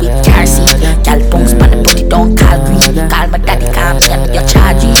 do I go with car seat. Girl punks, pan put it down, call green. Call my daddy, call me, and you're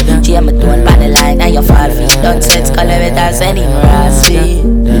charging. GM me doing by the line, and you fall feet. Don't let's call it as any mercy.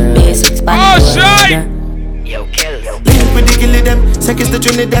 Basics, oh, shit! Yo, kill. Link with the killie them, seconds to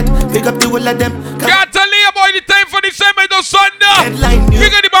Trinidad. Pick up the whole of them. Cattleya boy, the time for the same do Sunday. We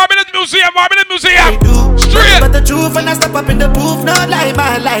got the Barbados Museum, Straight. But the truth and I step up in the booth. No lie,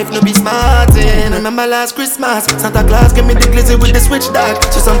 my life no be smartin'. Remember last Christmas, Santa Claus gave me the glizzy with the switch dog.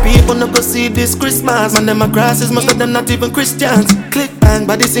 So some people no go see this Christmas. Man, them a grasses, most of them not even Christians. Click bang,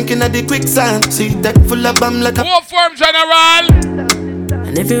 body sinking at the quicksand. See that full of bam like a war form general.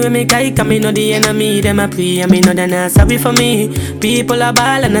 And if you make I come in, know the enemy, them a pray, and me know they're not sorry for me. People are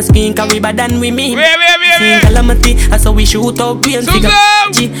ball and a skin, cause we bad than we mean. Wait. Calamity, that's how we shoot up brains. Figure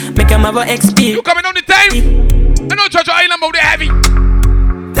G, make them have a XP. You coming on the time? I know Church Island about the heavy.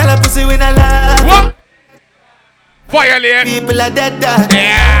 tell a pussy we not love. What? Violate. People are dead dog.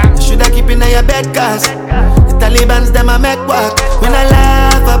 Yeah. Should I keep in your bed, cause the Talibans, them a make walk. We not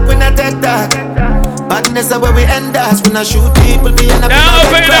laugh up, we not take talk. Badness is where we end us. We not shoot people, we end up now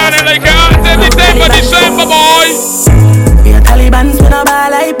in a red like December, boy. We are Talibans, we no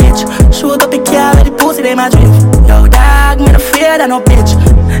ball like bitch. Shoot up the car with the pussy, they my drift. Yo, dog, me no fear of no bitch.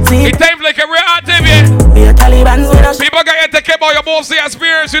 It time like a real activity. We are Talibans, we no people get you take care about your bossy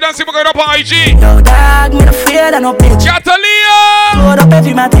experience. You don't see me going up on IG. Yo, dog, me no fear of no bitch. Cattleya! Load up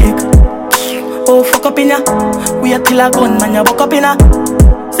every matic. Oh, fuck up in ya. We a killer gun, man, you buck up in ya.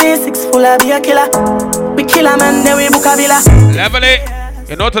 C6 full of be a killer. We kill a man, then we book a villa. Level it.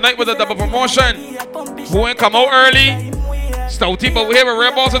 You know tonight with the double promotion. Who ain't come out early? Stouty, but we have a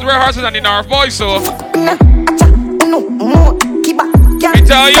Red Balls and Red Horses and the North Boys, so. I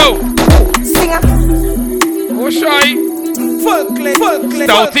tell you. Who's shy? Fullklipp.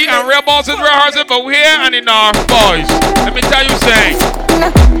 Stouty and Red Balls and Red Horses, but we here and the North Boys. Let me tell you something.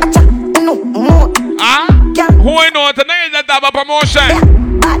 Who ain't know tonight is that double promotion?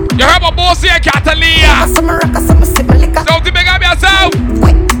 You heard about Bossy and Cattleya. Stouty, big up yourself.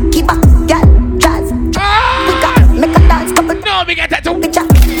 No, we got that too.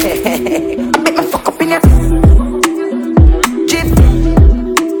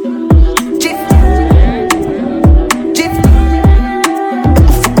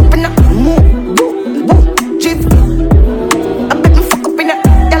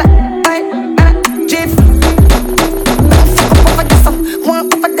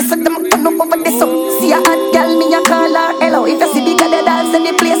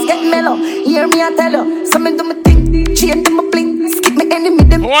 Hear me, I tell you. Some do my thing, chain them a blink. Skip me enemy,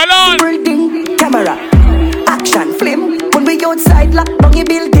 them building. Camera, action, flame. When we outside, lock down your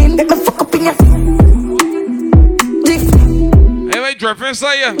building. Let me fuck up in your Diff. Hey, wait, dripping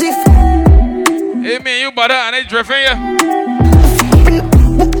inside you. Diff. Hey, man, you butter and they dripping you.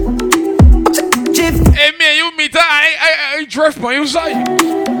 Hey, man, you meet her and I drift on you side.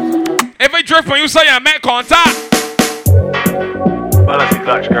 If I drift on you side, I make contact.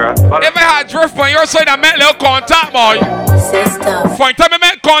 Clutch, girl. If I had drift on your side, I met little contact, boy. Fine time I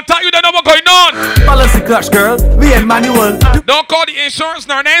make contact, you don't know what's going on. Balance the clutch, girl. We ain't manual. Don't call the insurance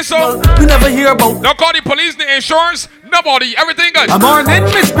nor an answer. You never hear about. Don't call the police, the insurance. Nobody, everything good. I'm on in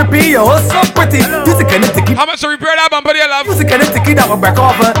Miss Pippi, you're so pretty. Music and it how much to repair that bumper, you love? Music and it that will back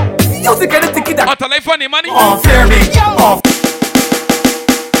off. Music and it that. Until they funny money. Oh, fear me. Oh.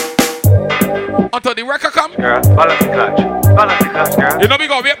 Until the record come. Girl, balance the clutch. Balance the clutch, girl. You know we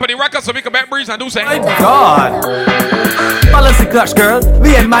gonna wait for the record so we can back breeze and do something. My God. Balance the clutch, girl.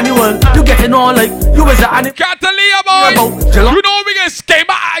 We ain't manual. You getting on like you was an animal. Cattleya, boy. You know we can skate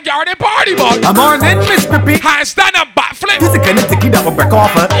by a garden party, boy. I'm on in Miss Pippi. Handstand and backflip. Music and it that will back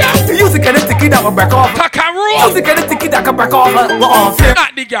off. Music and it that will back off. Kangaroo. Music and it that can back off. All fear.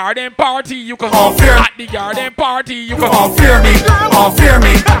 At the garden party, you can. All fear. At the garden party, you can. All fear me. All fear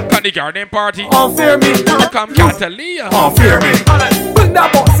me. At the garden party. All fear me. Come Cattleya. All fear me. Bring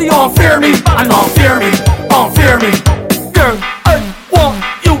that boxy. All fear me. And all fear me. All fear me. Girl, I want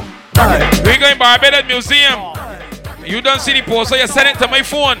you. We going Barbados Museum. You don't see the poster, you send it to my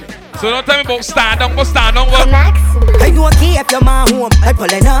phone. So don't tell me about stand on, I know key if your man home, I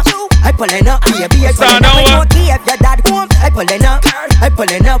pulling up, baby, I pulling up. I know key if your dad home, I pulling up,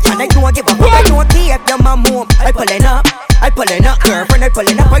 and I don't give a fuck. I know key if your mom home, I pulling up, girlfriend, I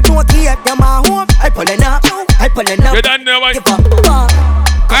pulling up. I know key if your man home, I pulling up. You don't know what?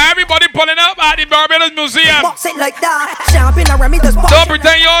 Everybody pulling up at the Barbados Museum. Box it like that, champagne around me, just box. Don't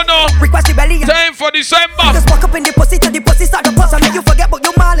pretend you don't know. Request the belly. Time for December. Just walk up in the pussy till the pussy start to bust. And then you forget about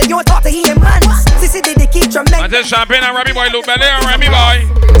your man and you don't talk to him, man. Sissy did the keep tremendous. I tell champagne and Remy boy, look belly and Remy boy.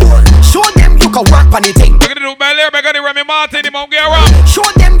 Show them you can work on the thing. Look at the look belly, look at the Remy Martin, the Mount Gera. Show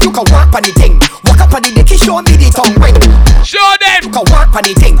them you can work on the thing. Walk up on the dick, show me the tongue ring. Show them you can work on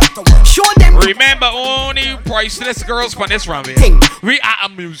the thing. Show them. Remember, only priceless girls from this round here. We are a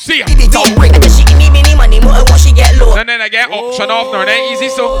museum. She give me money, more what she get low. And then I get auction off, no, that easy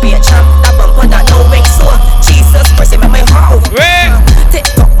so. Be a champ, that bumper that no make so. Jesus Christ, in my heart. Wait.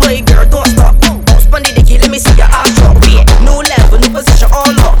 TikTok, my girl, don't stop. Spun the dicky, let me see your ass drop. Wait, no level, no position,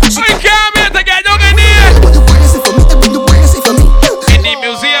 all up. I can't wait to get down in there. In the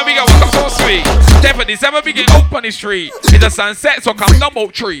museum, we got walk up so sweet. 10th of December, we get up on the street. It's a sunset, so come down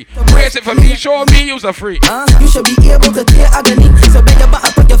boat tree. Brace it for me, show me, use a free. You should be able to clear agony. So bend your butt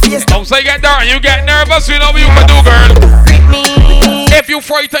up, put your face down. So you get down, you get nervous, you know what you can do, girl. Grip me. If you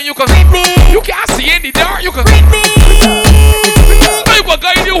frightened, you can grip me. You can't see in the dark, you can grip me. I will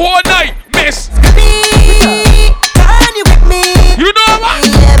guide you all night, miss. Grip me. Can you grip me? You know what?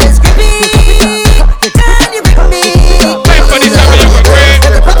 Yeah, miss, grip me. Can you grip me? Time for December, you can grip.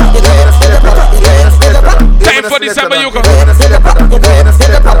 Time for December, you can.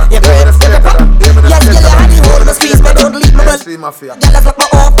 Yes, girl, you honey hold my squeeze, but don't leave my girl. Girl, I fuck my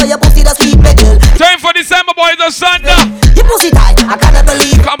off, but your pussy does keep me, girl. Time for December, boys, the Sunday. Your pussy tight, I cannot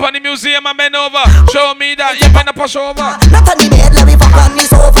believe. Company museum, I bend over. Show me that you better push over. Not on the bed, let me fuck on the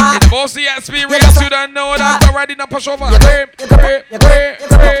sofa. It's bossy experience, you don't know that. Already not push over.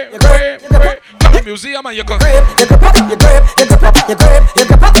 Company museum, and you can.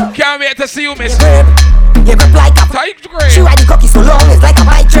 Can't wait to see you, miss. You grip like a tight grip. She ride the cocky so long, it's like a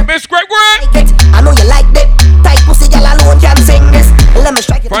bike trip. Miss Greg, I know you like that. Tight pussy, girl alone can sing this. Let me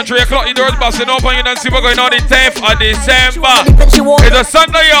strike it. From 3 o'clock, the doors busting open. You don't see what's going on the 10th of December. It's a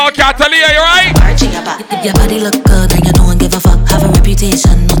Sunday, y'all. Cattleya, you right? Your body look good and you don't give a fuck. Have a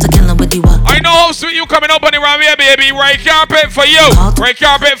reputation, not to kill them with the work. I know how sweet you coming up on the round here, baby. Right carpet for you. Right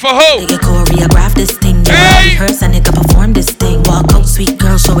carpet for who? They choreograph this thing. Hey! Rehearse and nigga perform this thing. Walk out, sweet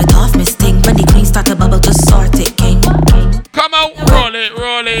girl, show it off, Miss Ting. When the queen start to bubble, just sort it, king. Come out, roll it,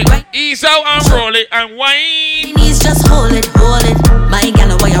 roll it. Ease out and roll it and whine. Knees just hold it, hold it. My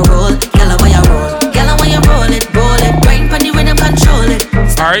gala, why you roll? Gala, why you roll? Gala, why you roll it, roll it. Brain pon the rhythm, control it.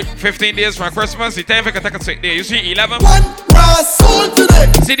 Alright, 15 days from Christmas. The 10th, I can take a sick day. You see 11? One brass soul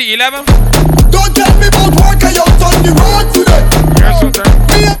today. See the 11? Don't tell me about work, I out on the road today.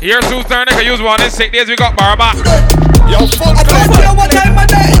 Here's 2 turn. I can use one in 6 days. We got Barba. Yo, I can't tell what time of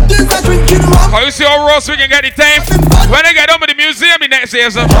day it is that we get around. How you see how roast we can get the 10th? When I get over the museum, the next day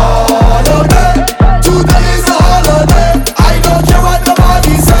is a holiday. Today is a holiday. I don't care what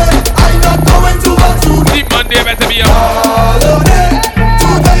nobody say. I'm not going to work today. The Monday better be a holiday.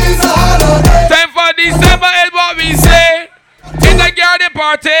 Today is a holiday. 10th of December is what we say. In the garden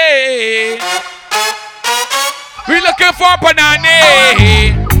party. We looking for banana.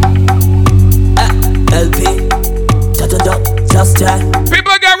 LP. Just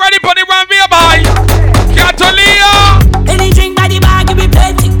people get ready for the run via by Cattleya. Any drink by the bag, you be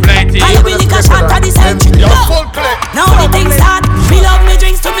plenty. I will be the shot at the century. Now the things start. Me love me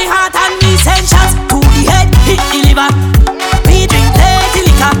drinks to me heart and me essentials. To the head, hit the liver.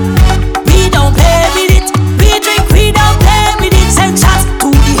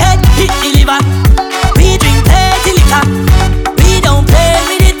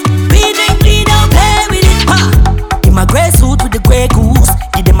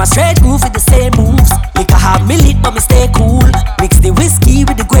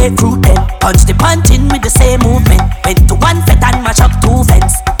 grapefruit then. Punch the punching with the same movement. Went to one fet and mash up two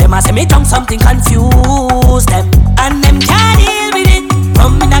fence. Them a say me drunk something confuse them. And them can't deal with it.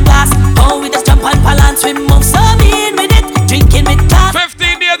 Rum in a glass, oh we just jump and balance. We move so mean with it. Drinking with class.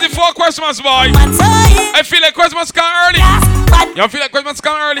 15 days before Christmas, boy. I feel like Christmas come early. You feel like Christmas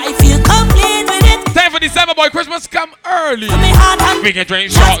come early? I feel complete with it. Time for December, boy. Christmas come early. We can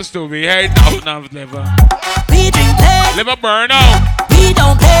drink shots too. We hate out liver. We drink play. Liver burn out. We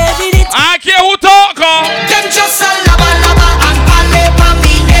don't play with it. I care who talk. Them just a lava and pale for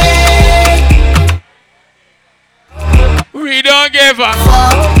me. We don't give a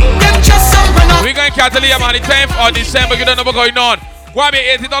fuck. Them just a run off. We going Cattleya on the 10th of December. You don't know what's going on. Grab your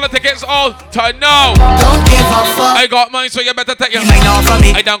 $80 tickets all to know. Don't give a fuck. I got mine, so you better take your. You might not for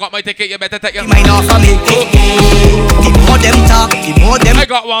me. I don't got my ticket, you better take your. You might not for me. The more them talk, the more them. I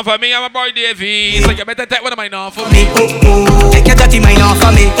got one for me, I'm a boy Davey, so you better take one of mine off for me. Take your dirty mind off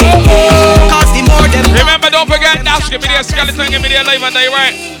for me. Cause the more them. Remember, don't forget, Dash, give me the skeleton, give me the live and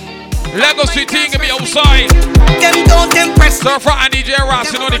direct. Lego City, give me outside. Them don't impress. Surfer and DJ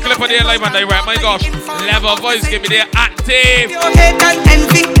Ross, you know the clip of the live and direct. My gosh, Level Voice, give me the active. Your hate and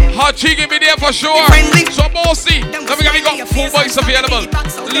envy. Hot Chi, give me there for sure. So bossy. Don't forget, we got full voice available.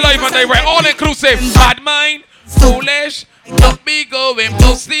 Live and direct, all inclusive. Bad mind, foolish, don't be going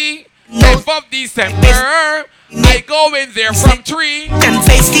bossy. 10th of December, I go in there from 3. Them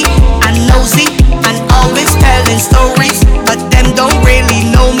feisty and nosy and always telling stories, but them don't really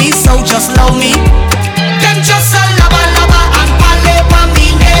know me, so just love me. Them just a lava and pale for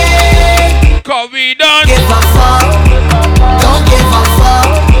me. Cause we don't give a fuck. Don't give a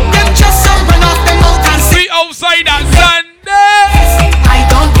fuck. Them just a run off the mouth and see outside on Sunday. I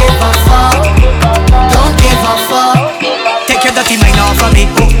don't give a fuck. Don't give a fuck. Take your dirty mind off of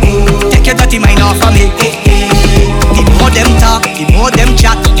me. Take your dirty mind off of me. The more them talk, the more them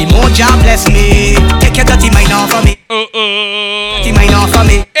chat, the more Jah bless me. Take your dirty mind off of me. Dirty mind off of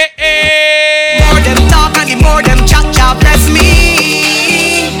me. More them talk and the more them chat, Jah bless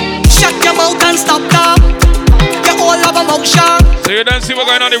me. Shut your mouth and stop talk. You all have a mouth sharp. So you don't see what's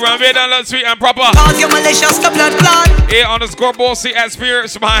going on the runway, down look sweet and proper. Cause you're malicious, the blood clot. A_bossy at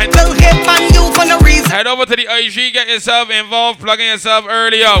Spirits Mind. Will hit on you for no reason. Head over to the IG, get yourself involved, plugging yourself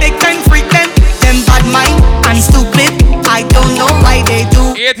early out. Big friend frequent, them bad mind and stupid. I don't know why they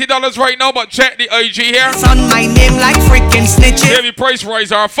do. $80 right now, but check the IG here. It's on my name like freaking snitches. Baby price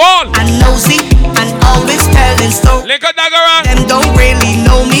rise or fall. And nosy and always telling stories. Link up Dagger. Them don't really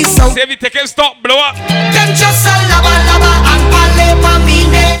know me, so save the ticket, stop, blow up. Them just a lava and pale for me.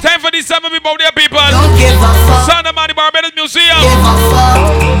 Time for December, we both there, people. Don't give a fuck. Son of Money Barbados Museum. Give a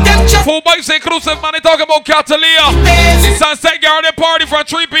fuck. Them just full bikes inclusive, man. They talk about Cattleya. The Sunset Garden Party from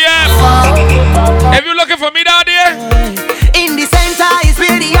 3 p.m. If you're looking for me down there, in the center is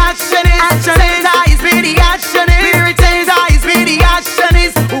where the action is. Center is where the action is. Where it is where the action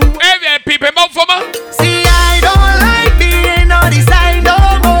is. Hey, people, out for me. See, I don't like being on the side no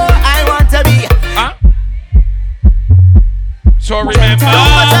more. I want to be. Huh? So remember.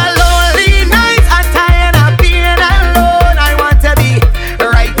 But a lonely night, I'm tired of being alone. I want to be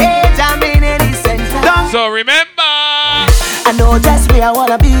right there, jamming in the center. So remember. I know that's where I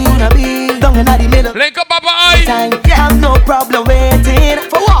wanna be. Down in the middle. Link up, Papa. I have no problem waiting.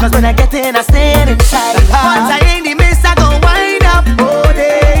 For what? Cause when I get in, I stand inside. Once I in the mist, I go wind up all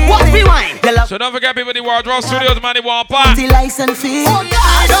day. What we wine? So don't forget, people, the Wardrobe Studios, man, they want part. The license fee.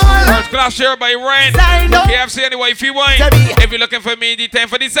 First class share by rent. KFC anyway, if you wine. If you're looking for me, the 10th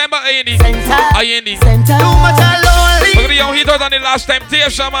for December, I in the. Too much alone. Look at the young heaters on the last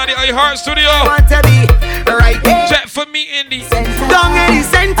temptation, man, the iHeart Studio. Want to be right there. Check for me in the. Down in the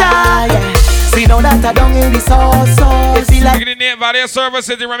center. See now that I don't in the sauce. You feel like the name various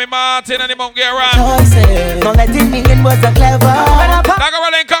services, the Remy Martin and the Mount get around. choices. Don't let it in was a clever. Like a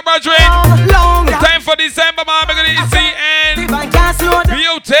link up, Long time for December, man. Make it easy and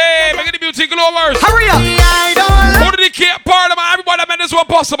beauty. Make it the beauty glowers. Hurry up. I don't Who did the kid part of man? Everybody made this one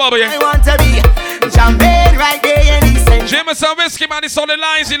possible, I want to be champagne right there in the center. Jameson whiskey, man. The solid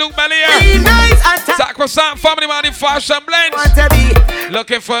lines. He look belly here. Sacrosanct family, man. The fashion blend. Want to be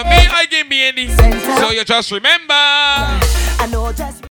looking for me, I give me in the. So you just remember. I know just